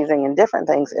amazing and different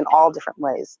things in all different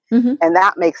ways. Mm-hmm. And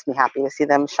that makes me happy to see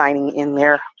them shining in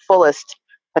their fullest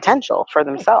potential for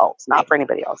themselves, not Right. for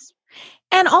anybody else.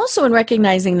 And also in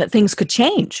recognizing that things could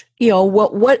change.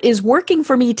 What is working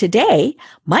for me today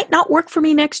might not work for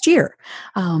me next year.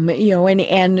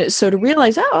 And so to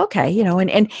realize, oh, okay,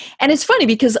 and it's funny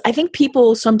because I think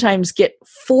people sometimes get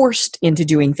forced into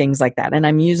doing things like that. And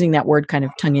I'm using that word kind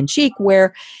of tongue in cheek,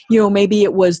 where, maybe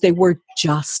it was they were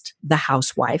just the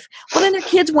housewife. Well, then their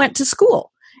kids went to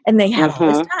school and they had all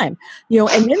this Hmm. time,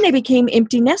 and then they became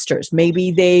empty nesters.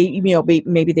 Maybe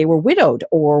maybe they were widowed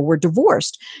or were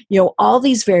divorced, all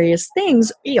these various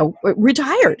things,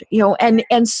 retired,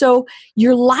 and so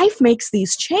your life makes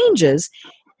these changes.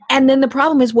 And then the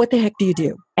problem is, what the heck do you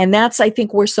do? And that's, I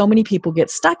think, where so many people get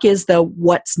stuck, is the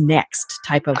what's next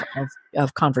type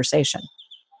of conversation.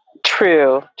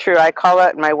 True, true. I call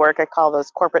it in my work, I call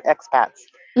those corporate expats.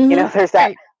 Mm-hmm. There's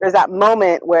Right. that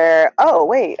moment where, oh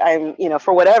wait, I'm,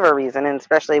 for whatever reason, and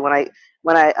especially when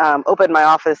I opened my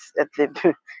office at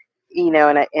the,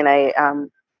 and I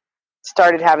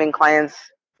started having clients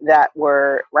that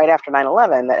were right after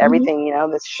 9/11, that Mm-hmm. everything,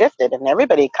 this shifted, and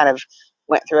everybody kind of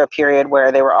went through a period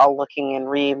where they were all looking and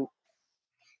reinventing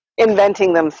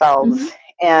themselves.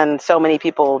 Mm-hmm. And so many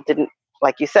people didn't,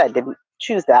 like you said, didn't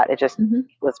choose that. It just Mm-hmm.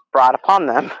 was brought upon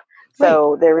them. Right.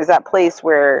 So there is that place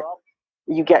where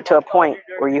you get to a point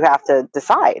where you have to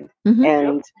decide. Mm-hmm.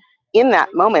 And in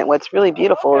that moment, what's really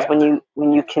beautiful is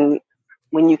when you can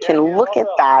look at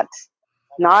that,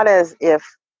 not as if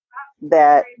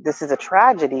that this is a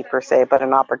tragedy per se, but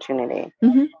an opportunity.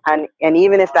 Mm-hmm. And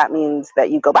even if that means that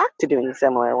you go back to doing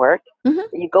similar work,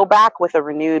 Mm-hmm. you go back with a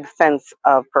renewed sense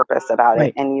of purpose about it,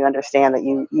 Right. and you understand that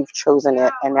you've chosen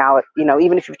it, and now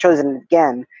even if you've chosen it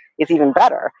again, it's even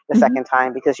better the Mm-hmm. second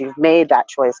time, because you've made that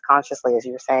choice consciously, as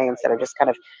you were saying, instead of just kind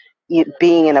of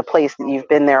being in a place that you've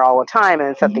been there all the time, and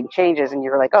then something changes and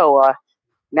you're like, oh,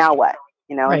 now what?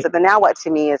 And Right. so the now what to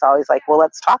me is always like, well,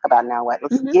 let's talk about now what.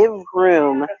 Let's Mm-hmm. give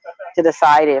room to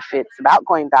decide if it's about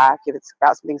going back, if it's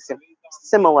about something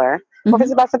similar, or if Mm-hmm.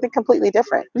 it's about something completely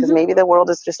different. Because Mm-hmm. maybe the world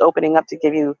is just opening up to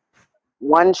give you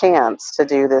one chance to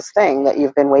do this thing that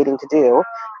you've been waiting to do,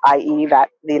 i.e., that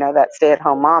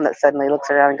stay-at-home mom that suddenly looks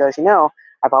around and goes,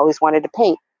 I've always wanted to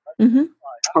paint. Mm-hmm.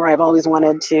 or I've always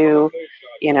wanted to,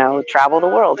 travel the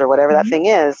world or whatever that Mm-hmm. thing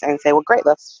is, and say, well, great,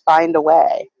 let's find a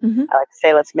way. Mm-hmm. I like to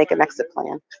say, let's make an exit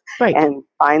plan Right. and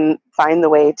find the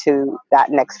way to that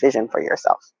next vision for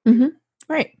yourself. Mm-hmm.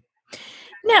 Right.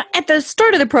 Now, at the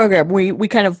start of the program, we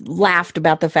kind of laughed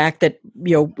about the fact that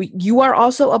you are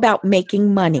also about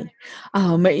making money,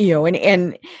 and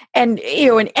it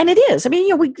is. I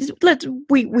mean,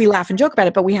 we laugh and joke about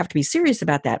it, but we have to be serious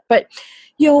about that. But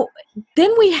then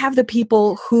we have the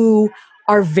people who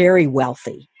are very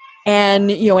wealthy, and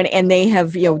they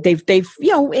have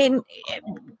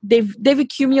they've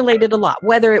accumulated a lot,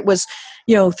 whether it was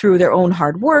through their own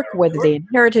hard work, whether they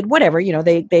inherited, whatever,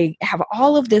 they have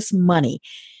all of this money.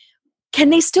 Can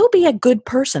they still be a good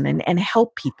person and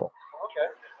help people?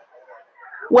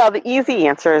 Well, the easy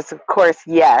answer is, of course,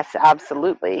 yes,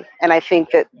 absolutely. And I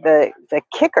think that the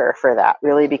kicker for that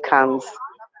really becomes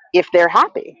if they're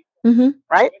happy, Mm-hmm.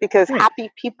 right? Because Right.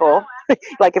 happy people,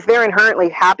 like if they're inherently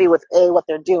happy with A, what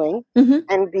they're doing, Mm-hmm.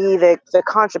 and B, the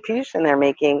contribution they're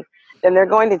making, then they're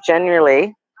going to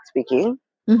generally speaking,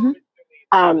 Mm-hmm.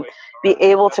 be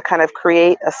able to kind of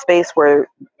create a space where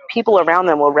people around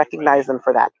them will recognize them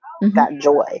for that Mm-hmm.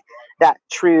 joy, that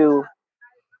true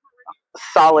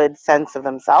solid sense of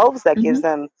themselves that gives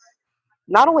Mm-hmm. them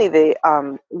not only the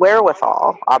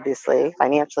wherewithal, obviously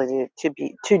financially,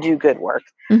 to do good work,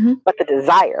 Mm-hmm. but the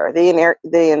desire, the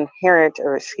inherent,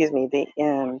 or excuse me, the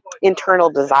internal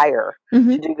desire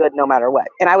Mm-hmm. to do good no matter what.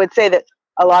 And I would say that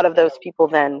a lot of those people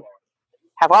then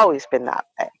have always been that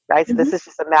way, right? So Mm-hmm. this is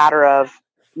just a matter of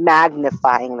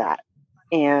magnifying that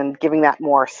and giving that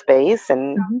more space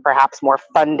and Mm-hmm. perhaps more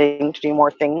funding to do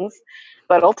more things.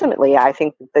 But ultimately, I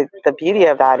think the beauty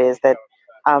of that is that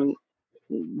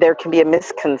there can be a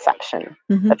misconception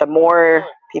Mm-hmm. that the more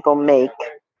people make,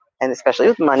 and especially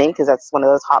with money, because that's one of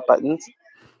those hot buttons,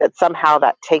 that somehow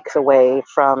that takes away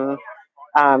from,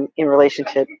 in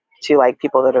relationship to like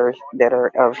people that are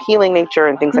of healing nature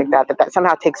and things like Mm-hmm. that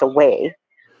somehow takes away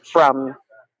from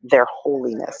their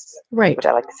holiness, Right. which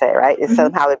I like to say, right? It Mm-hmm.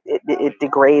 somehow it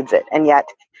degrades it. And yet,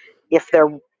 if their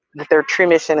true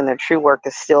mission and their true work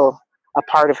is still a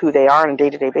part of who they are on a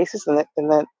day-to-day basis, then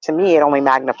to me, it only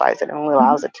magnifies it. It only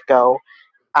allows it to go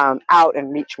out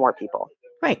and reach more people.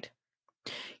 Right.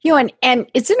 And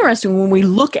it's interesting when we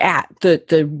look at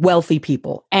the wealthy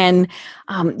people, and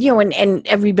and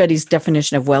everybody's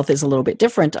definition of wealth is a little bit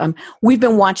different. We've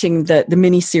been watching the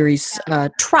miniseries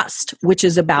Trust, which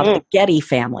is about the Getty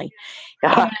family,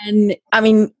 and I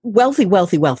mean, wealthy.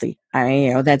 I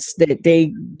mean, that's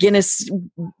they Guinness.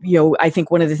 I think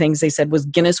one of the things they said was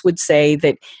Guinness would say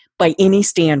that by any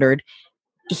standard,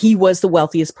 he was the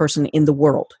wealthiest person in the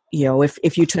world.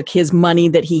 If you took his money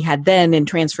that he had then and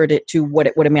transferred it to what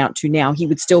it would amount to now, he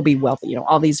would still be wealthy,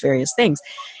 all these various things.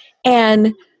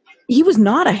 And he was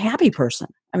not a happy person.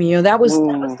 I mean, that was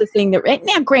the thing that,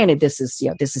 now granted, this is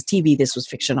TV, this was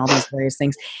fiction, all these various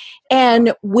things.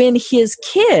 And when his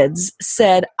kids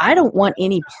said, I don't want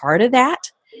any part of that,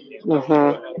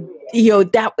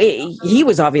 that he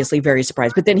was obviously very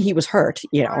surprised, but then he was hurt,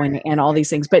 and all these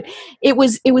things. But it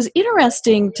was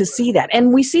interesting to see that.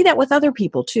 And we see that with other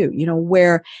people too,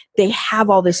 where they have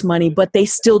all this money, but they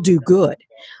still do good.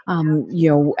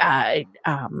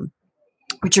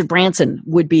 Richard Branson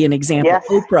would be an example. Yes,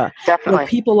 Oprah, definitely.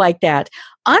 people like that.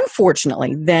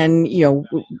 Unfortunately, then,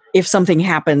 if something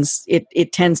happens,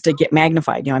 it tends to get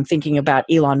magnified. I'm thinking about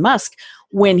Elon Musk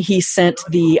when he sent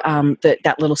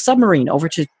that little submarine over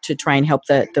to try and help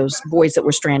those boys that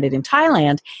were stranded in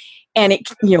Thailand. And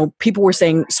people were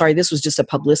saying, sorry, this was just a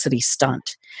publicity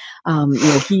stunt.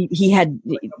 He had,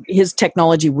 his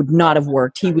technology would not have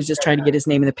worked. He was just trying to get his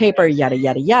name in the paper, yada,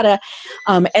 yada, yada.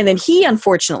 And then he,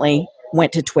 unfortunately,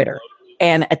 went to Twitter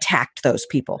and attacked those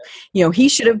people. He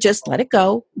should have just let it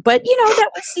go. But, that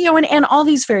was, and all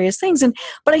these various things.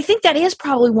 But I think that is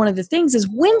probably one of the things is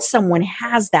when someone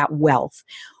has that wealth,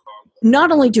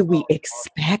 not only do we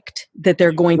expect that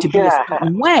they're going to be a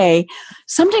certain way,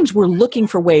 sometimes we're looking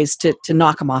for ways to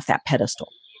knock them off that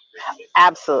pedestal.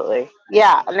 Absolutely.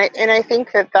 Yeah. And I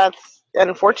think that's,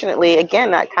 unfortunately,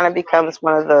 again, that kind of becomes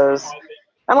one of those,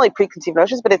 not only preconceived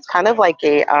notions, but it's kind of like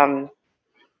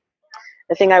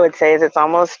the thing I would say is it's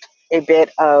almost a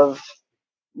bit of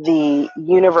the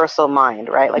universal mind,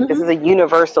 right? Like this is a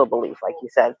universal belief, like you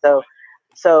said.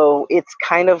 So it's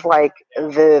kind of like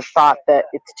the thought that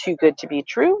it's too good to be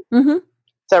true.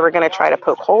 So we're going to try to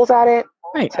poke holes at it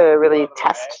to really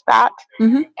test that.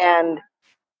 And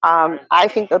I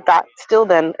think that still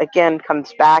then again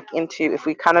comes back into, if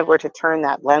we kind of were to turn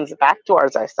that lens back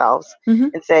towards ourselves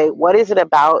and say, what is it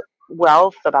about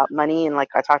wealth, about money, and like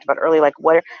I talked about earlier, like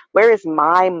where is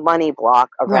my money block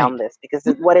Right. around this? Because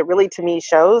what it really to me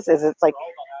shows is it's like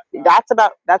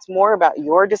that's more about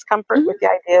your discomfort Mhm. with the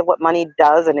idea of what money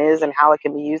does and is and how it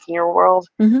can be used in your world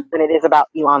Mhm. than it is about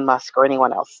Elon Musk or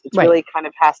anyone else. It's Right. really kind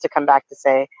of has to come back to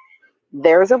say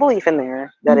there's a belief in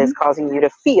there that is Mhm. causing you to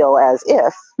feel as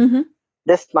if Mhm.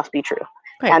 this must be true.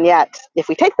 Right. And yet, if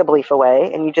we take the belief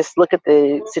away and you just look at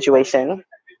the situation,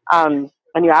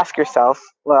 and you ask yourself,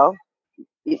 well,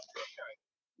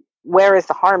 where is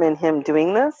the harm in him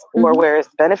doing this, or Mhm. where is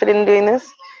the benefit in doing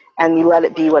this, and you let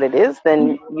it be what it is,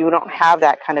 then Mhm. you don't have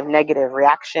that kind of negative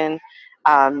reaction.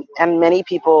 And many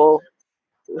people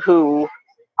who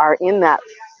are in that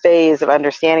phase of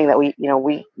understanding that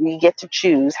we get to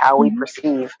choose how we Mhm.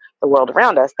 perceive the world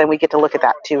around us, then we get to look at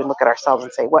that too and look at ourselves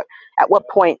and say, at what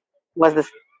point was this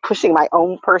pushing my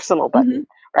own personal button, Mhm.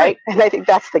 right? Right. And I think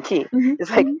that's the key. Mhm.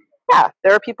 It's like, Mhm. yeah,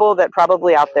 there are people that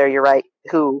probably out there, you're right,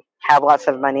 who have lots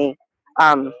of money,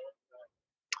 um,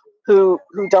 who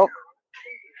don't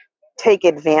take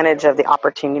advantage of the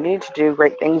opportunity to do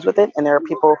great things with it, and there are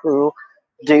people who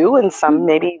do, and some Mhm.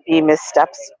 maybe be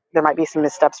missteps. There might be some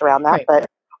missteps around that, Right. but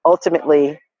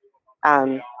ultimately,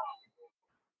 um,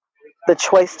 the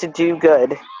choice to do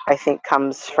good, I think,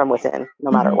 comes from within, no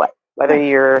matter Mhm. what. Right.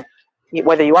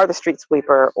 Whether you are the street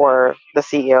sweeper or the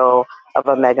CEO of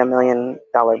a mega $1 million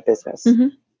business.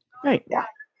 Mhm. Right. Yeah.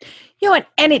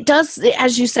 And it does,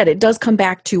 as you said, it does come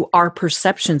back to our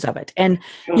perceptions of it. And,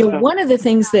 Mhm. one of the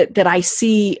things that I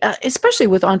see, especially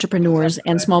with entrepreneurs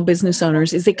and small business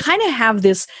owners, is they kind of have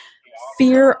this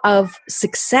fear of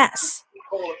success.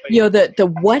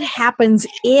 The what happens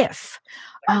if,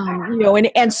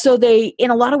 and so they,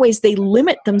 in a lot of ways, they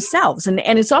limit themselves. And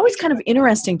it's always kind of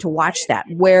interesting to watch that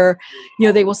where,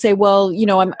 they will say, well,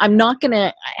 I'm not going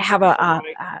to have a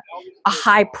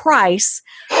high price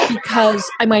because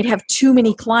I might have too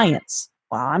many clients.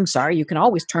 Well, I'm sorry, you can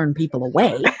always turn people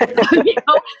away. you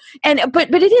know, but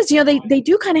it is, they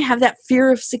do kind of have that fear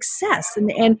of success.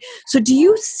 And so do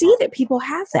you see that people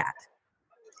have that?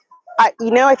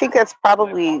 I think that's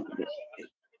probably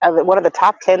one of the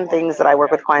top 10 things that I work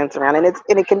with clients around, and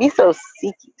it can be so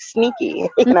sneaky.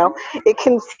 Mhm. It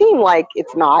can seem like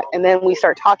it's not, and then we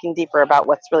start talking deeper about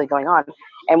what's really going on.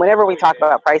 And whenever we talk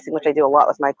about pricing, which I do a lot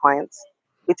with my clients,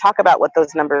 we talk about what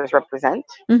those numbers represent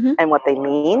Mhm. and what they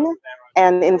mean.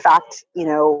 And in fact,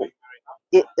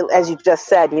 as you just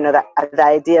said, that the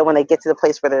idea when they get to the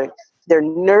place where they're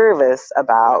nervous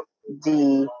about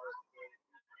the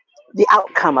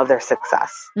outcome of their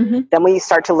success. Mhm. Then we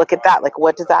start to look at that, like,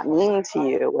 what does that mean to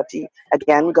you?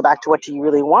 Again, we go back to what do you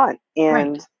really want,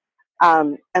 Right.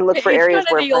 and look for It's areas kind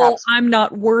of where the old perhaps "I'm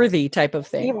not worthy" type of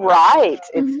thing. you're right.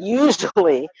 It's Mhm.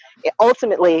 usually,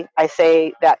 ultimately, I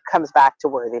say that comes back to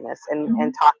worthiness and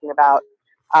Mhm. talking about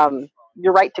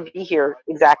your right to be here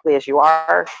exactly as you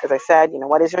are. As I said,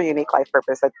 what is your unique life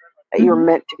purpose that you're Mhm.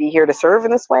 meant to be here to serve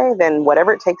in this way? Then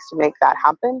whatever it takes to make that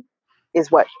happen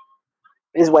is what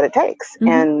it takes.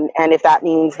 Mhm. And if that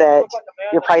means that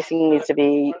your pricing needs to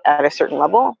be at a certain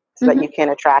level so that Mhm. you can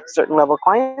attract certain level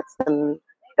clients, then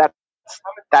that's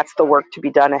that's the work to be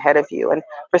done ahead of you. And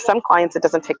for some clients, it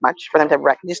doesn't take much for them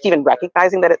to just even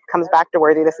recognizing that it comes back to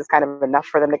worthiness is kind of enough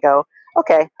for them to go,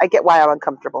 okay, I get why I'm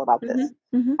uncomfortable about this.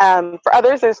 Mhm. Mhm. For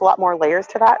others, there's a lot more layers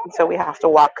to that, and so we have to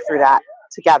walk through that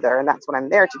together. And that's what I'm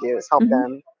there to do, is help Mhm.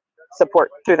 them,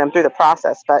 support them through the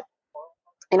process. But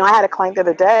I had a client the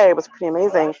other day, it was pretty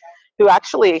amazing, who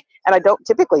actually, and I don't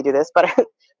typically do this, but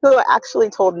who actually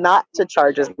told not to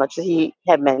charge as much as he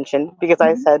had mentioned, because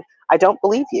I Mhm. said, I don't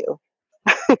believe you.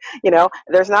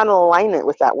 There's not an alignment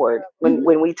with that word. When Mhm.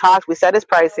 when we talked, we set his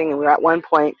pricing, and we were at one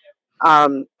point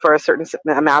for a certain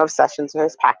amount of sessions for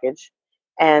his package,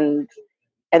 and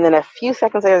and then a few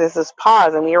seconds later, there's this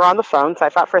pause, and we were on the phone. So I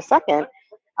thought for a second,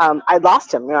 I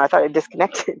lost him. I thought I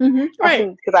disconnected, Mhm. Right.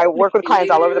 and because I work with clients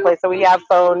all over the place, so we have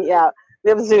we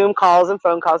have Zoom calls and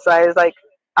phone calls. So I was like,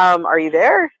 "Are you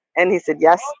there?" And he said,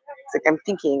 "Yes." It's like,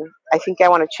 I think I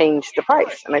want to change the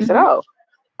price. And I said, Mhm. "Oh."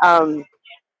 Um,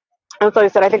 and so he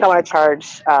said, "I think I want to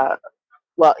charge."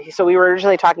 So we were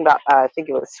originally talking about, I think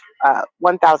it was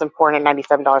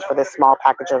 $1,497 for this small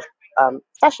package of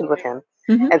sessions with him.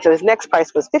 Mhm. And so his next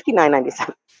price was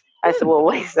 $59.97. I said, Hmm. well,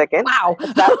 wait a second. Wow.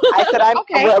 I said, I'm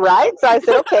Okay. right. So I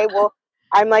said, okay, well,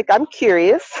 I'm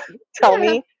curious. tell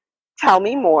Yeah. me, tell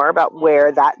me more about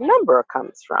where that number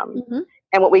comes from. Mhm.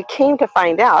 And what we came to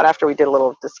find out after we did a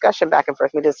little discussion back and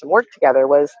forth, we did some work together,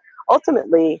 was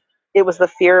ultimately it was the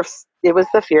fear of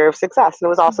success, and it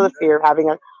was also the Mhm. fear of having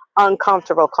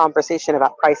uncomfortable conversation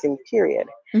about pricing, period.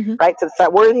 Mm-hmm. Right? So it's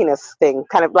that worthiness thing,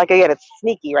 kind of like, again, it's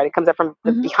sneaky, right? It comes up from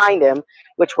the behind him,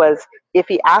 which was if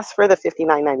he asked for the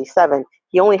 $59.97,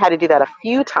 he only had to do that a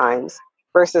few times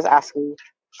versus asking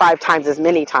 5 times as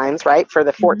many times, right, for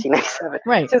the $14.97.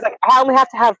 Right. So it's like, I only have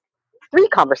to have 3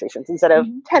 conversations instead of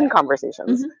 10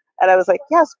 conversations. And I was like,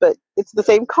 yes, but it's the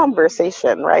same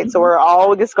conversation, right? So we're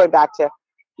all just going back to,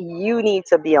 you need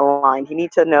to be aligned. You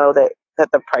need to know that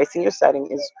the pricing you're setting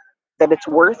is that it's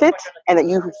worth it, and that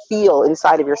you feel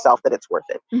inside of yourself that it's worth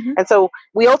it. And so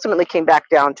we ultimately came back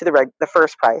down to the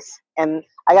first price. And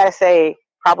I got to say,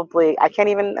 probably, I can't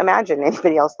even imagine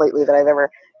anybody else lately that I've ever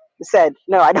said,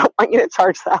 no, I don't want you to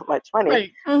charge that much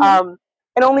money. Right.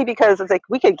 And only because it's like,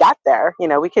 we could get there,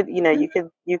 we could,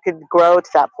 you could grow to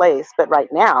that place. But right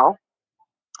now,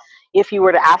 if you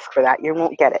were to ask for that, you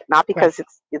won't get it. Not because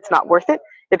it's not worth it,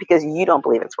 but because you don't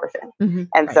believe it's worth it.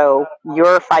 And so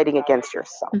you're fighting against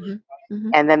yourself.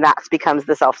 And then that becomes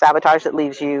the self-sabotage that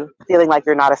leaves you feeling like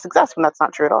you're not a success when that's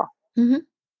not true at all.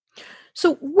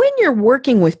 So when you're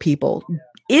working with people,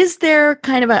 is there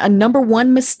kind of a number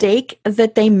one mistake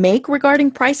that they make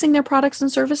regarding pricing their products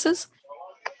and services?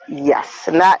 Yes.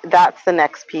 And that's the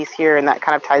next piece here. And that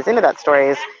kind of ties into that story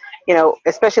is,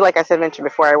 especially like I mentioned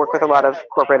before, I work with a lot of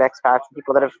corporate expats,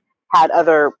 people that have had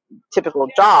other typical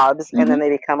jobs, and then they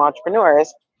become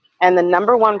entrepreneurs. And the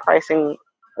number one pricing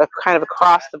kind of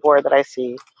across the board that I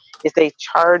see is they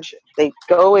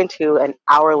go into an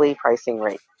hourly pricing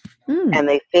rate. And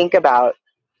they think about,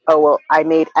 oh, well, I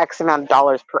made X amount of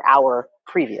dollars per hour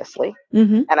previously,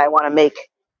 and I want to make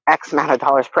X amount of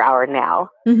dollars per hour now.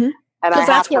 And because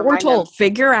that's what we're told.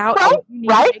 Figure out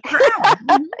right? Per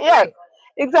hour. Yeah,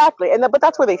 exactly. But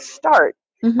that's where they start.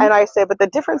 And I say, but the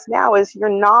difference now is you're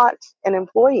not an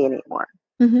employee anymore.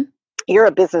 You're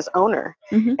a business owner.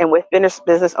 And with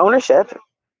business ownership,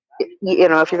 if you're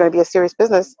going to be a serious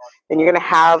business, then you're going to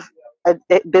have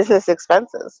business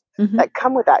expenses that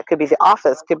come with that. Could be the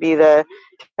office, could be the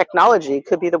technology,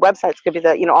 could be the websites, could be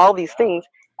the, all these things.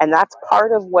 And that's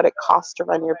part of what it costs to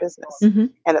run your business.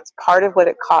 And it's part of what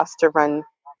it costs to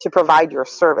provide your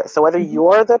service. So whether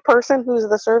you're the person who's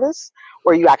the service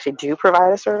or you actually do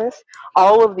provide a service,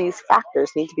 all of these factors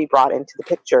need to be brought into the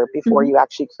picture before you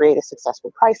actually create a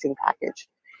successful pricing package.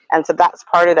 And so that's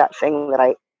part of that thing that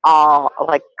I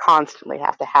constantly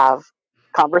have to have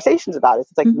conversations about it.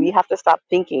 It's like, we have to stop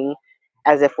thinking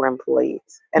as if we're employees.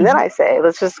 And then I say,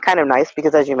 that's just kind of nice,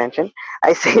 because as you mentioned,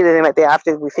 I say to them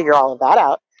after we figure all of that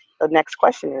out, the next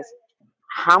question is,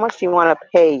 how much do you want to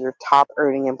pay your top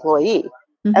earning employee?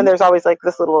 And there's always like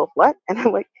this little, what? And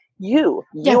I'm like, you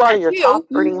are your top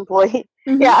earning employee.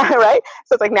 Yeah, right?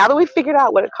 So it's like, now that we've figured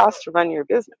out what it costs to run your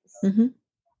business,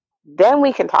 then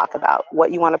we can talk about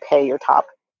what you want to pay your top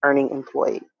earning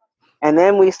employee. And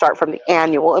then we start from the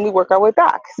annual and we work our way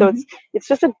back. So it's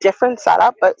just a different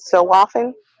setup, but so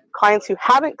often clients who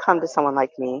haven't come to someone like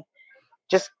me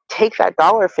just take that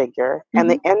dollar figure and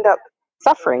they end up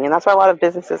suffering. And that's why a lot of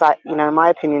businesses, in my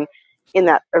opinion, in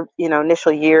that,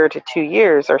 initial year to 2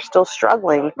 years are still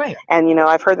struggling. Right. And,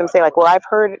 I've heard them say like, well, I've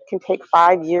heard it can take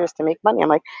 5 years to make money. I'm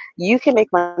like, you can make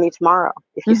money tomorrow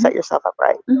if you set yourself up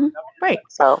right. Right.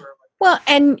 So. Well,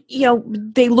 and,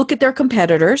 they look at their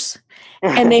competitors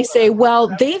and they say,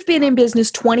 well, they've been in business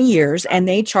 20 years and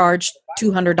they charge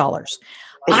 $200.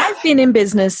 I've been in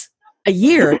business a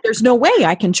year. There's no way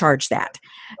I can charge that.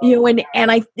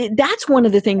 That's one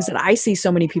of the things that I see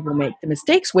so many people make the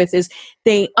mistakes with is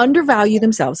they undervalue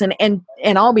themselves. And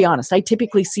I'll be honest, I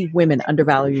typically see women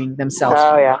undervaluing themselves.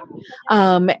 Oh, yeah.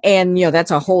 And,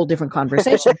 that's a whole different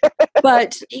conversation.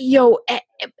 But,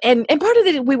 and part of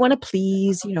it, we want to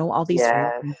please, all these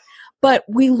things. But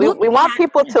we want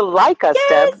people to like us,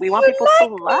 Deb. We want people to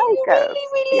like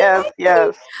us.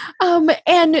 Yes.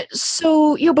 And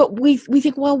so, but we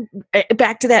think, well,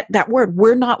 back to that word,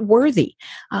 we're not worthy.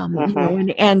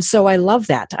 And so I love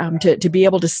that, to be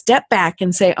able to step back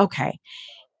and say, okay,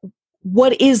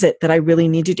 what is it that I really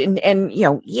need to do? And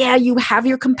you have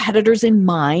your competitors in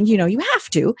mind, you have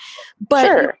to, but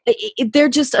sure. They're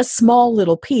just a small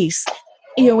little piece.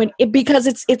 Because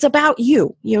it's about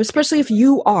you, especially if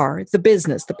you are the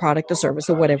business, the product, the service,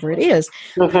 or whatever it is.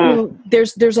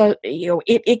 There's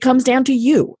it comes down to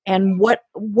you and what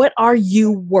are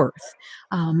you worth?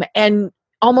 And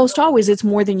almost always it's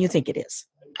more than you think it is.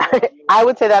 I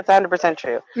would say that's 100%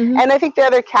 true. And I think the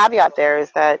other caveat there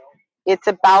is that it's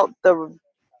about the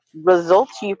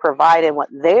results you provide and what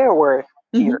they're worth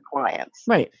to your clients.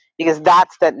 Right. Because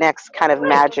that's that next kind of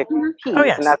magic piece. Oh,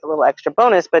 yes. And that's a little extra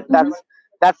bonus, but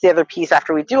that's the other piece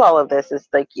after we do all of this is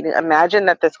like, imagine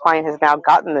that this client has now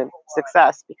gotten the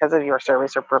success because of your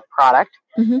service or product.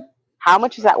 how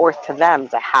much is that worth to them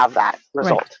to have that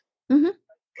result? Mm-hmm.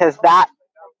 Because that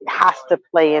has to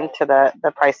play into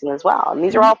the pricing as well. And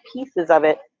these are all pieces of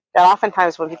it that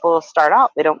oftentimes when people start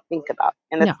out, they don't think about.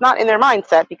 And it's not in their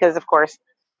mindset because, of course,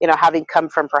 having come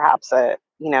from perhaps a,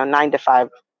 9 to 5,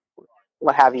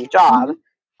 what have you, job,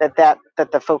 that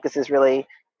the focus is really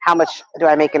how much do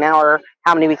I make an hour?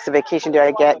 How many weeks of vacation do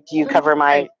I get? Do you cover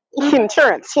my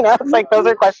insurance? It's like those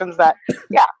are questions that,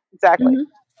 yeah, exactly.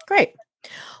 Great.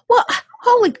 Well,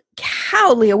 holy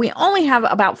cow, Leah, we only have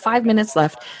about 5 minutes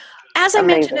left. As I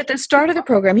mentioned at the start of the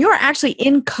program, you are actually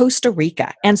in Costa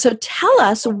Rica. And so tell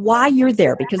us why you're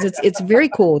there, because it's very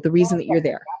cool, the reason that you're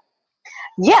there.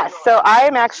 Yes, so I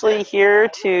am actually here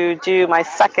to do my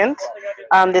second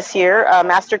this year,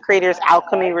 Master Creators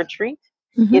Alchemy Retreat.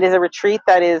 It is a retreat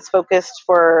that is focused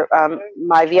for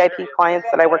my VIP clients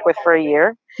that I work with for a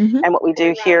year. And what we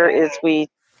do here is we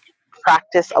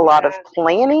practice a lot of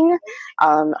planning,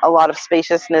 a lot of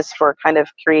spaciousness for kind of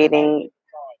creating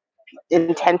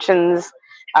intentions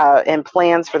and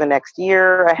plans for the next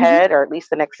year ahead, or at least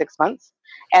the next 6 months,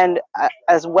 and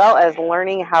as well as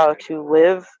learning how to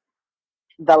live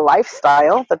the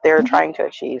lifestyle that they're trying to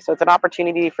achieve. So it's an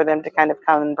opportunity for them to kind of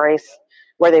come embrace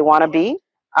where they want to be,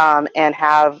 and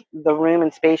have the room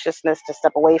and spaciousness to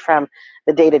step away from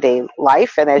the day-to-day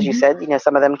life. And as you said,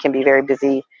 some of them can be very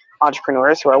busy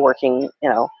entrepreneurs who are working,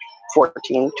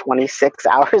 14, 26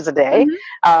 hours a day.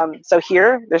 So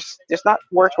here, there's not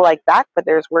work like that, but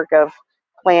there's work of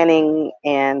planning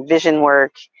and vision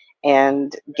work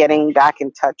and getting back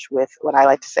in touch with what I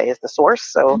like to say is the source.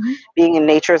 So being in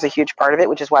nature is a huge part of it,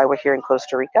 which is why we're here in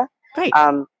Costa Rica. Right.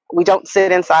 We don't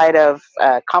sit inside of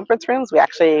conference rooms. We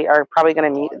actually are probably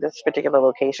going to meet at this particular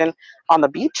location on the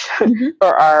beach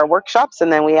for our workshops.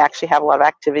 And then we actually have a lot of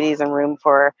activities and room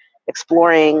for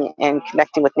exploring and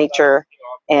connecting with nature,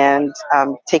 and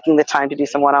taking the time to do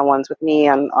some one-on-ones with me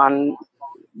on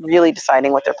really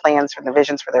deciding what their plans for their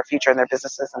visions for their future and their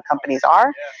businesses and companies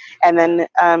are. And then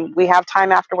we have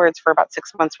time afterwards for about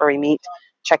 6 months where we meet,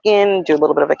 check in, do a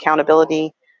little bit of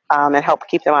accountability, and help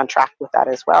keep them on track with that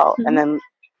as well. And then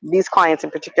these clients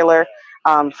in particular,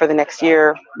 for the next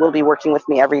year, will be working with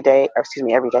me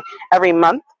every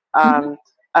month,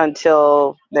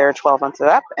 until they're 12 months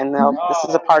up, and this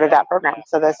is a part of that program.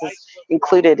 So this is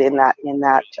included in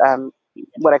that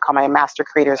what I call my Master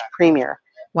Creators Premier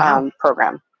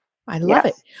program. I love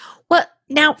it. Well,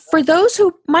 now for those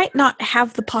who might not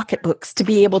have the pocketbooks to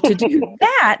be able to do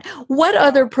that, what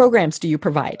other programs do you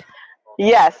provide?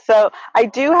 Yes, so I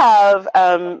do have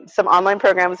some online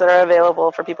programs that are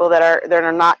available for people that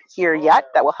are not here yet,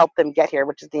 that will help them get here,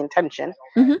 which is the intention.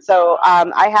 So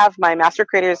I have my Master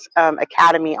Creators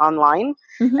Academy online,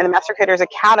 and the Master Creators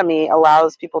Academy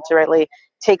allows people to really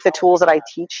take the tools that I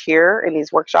teach here in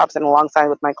these workshops, and alongside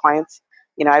with my clients,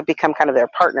 I've become kind of their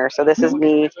partner. So this is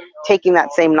me taking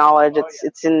that same knowledge.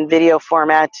 It's in video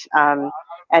format,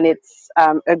 and it's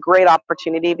a great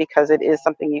opportunity because it is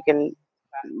something you can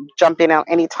jump in at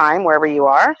any time wherever you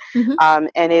are,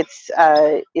 and it's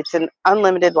an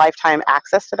unlimited lifetime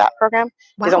access to that program.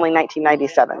 It's only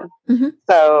 $19.97,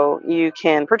 so you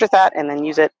can purchase that and then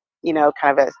use it,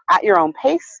 kind of at your own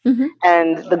pace.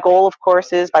 And the goal, of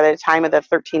course, is by the time of the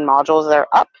 13 modules that are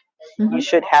up, you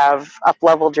should have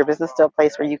up-leveled your business to a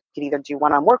place where you can either do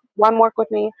one work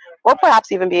with me, or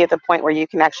perhaps even be at the point where you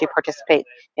can actually participate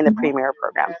in the Premier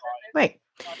program. Right.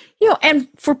 And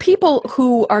for people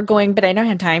who are going, but I don't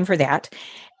have time for that,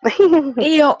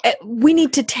 we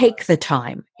need to take the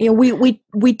time.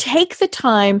 We take the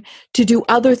time to do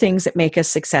other things that make us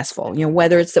successful,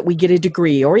 whether it's that we get a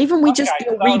degree or even we just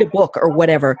read a book or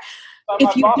whatever.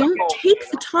 If you don't take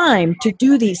the time to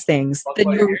do these things,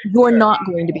 then you're not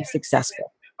going to be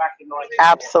successful.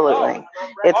 Absolutely.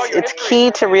 It's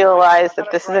key to realize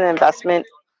that this is an investment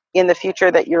in the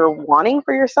future that you're wanting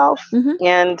for yourself.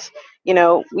 And,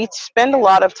 we spend a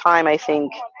lot of time, I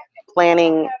think,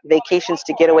 planning vacations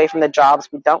to get away from the jobs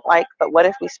we don't like. But what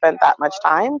if we spent that much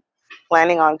time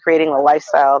planning on creating a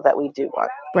lifestyle that we do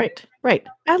want? Right.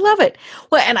 I love it.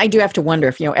 Well, and I do have to wonder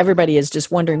if, everybody is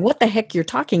just wondering what the heck you're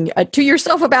talking to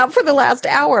yourself about for the last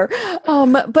hour.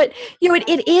 But,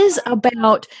 it is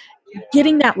about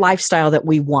getting that lifestyle that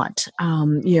we want,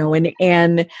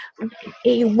 and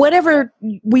whatever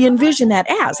we envision that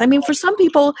as. I mean, for some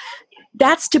people,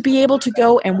 that's to be able to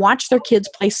go and watch their kids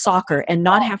play soccer and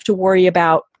not have to worry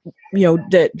about,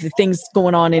 the things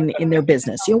going on in their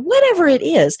business. Whatever it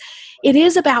is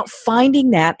about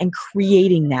finding that and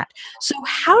creating that. So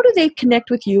how do they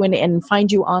connect with you and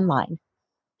find you online?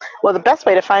 Well, the best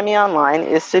way to find me online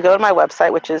is to go to my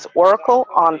website, which is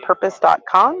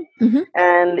oracleonpurpose.com. Mm-hmm.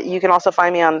 And you can also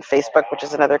find me on Facebook, which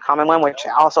is another common one, which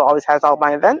also always has all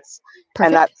my events. Perfect.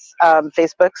 And that's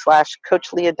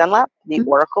Facebook/Coach Lia Dunlap, the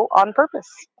Oracle on Purpose.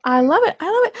 I love it. I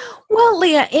love it. Well,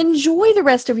 Lia, enjoy the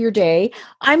rest of your day.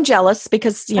 I'm jealous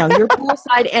because, you're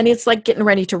poolside and it's like getting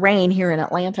ready to rain here in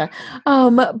Atlanta.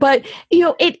 But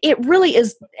it really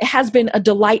has been a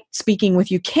delight speaking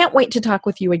with you. Can't wait to talk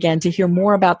with you again to hear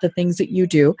more about the things that you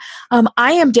do.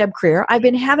 I am Deb Creer. I've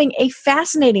been having a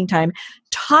fascinating time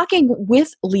talking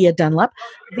with Lia Dunlap,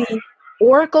 the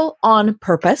Oracle on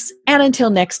Purpose. And until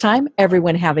next time,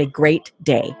 everyone have a great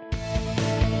day.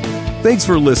 Thanks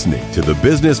for listening to the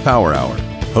Business Power Hour,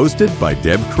 hosted by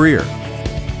Deb Creer.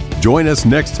 Join us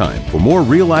next time for more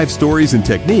real-life stories and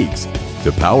techniques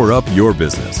to power up your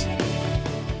business.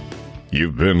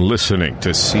 You've been listening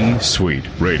to C-Suite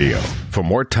Radio. For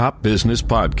more top business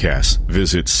podcasts,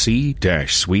 visit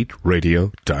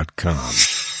c-suiteradio.com.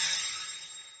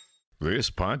 This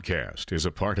podcast is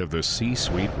a part of the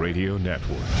C-Suite Radio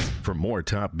Network. For more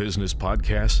top business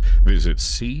podcasts, visit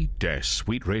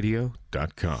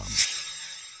c-suiteradio.com.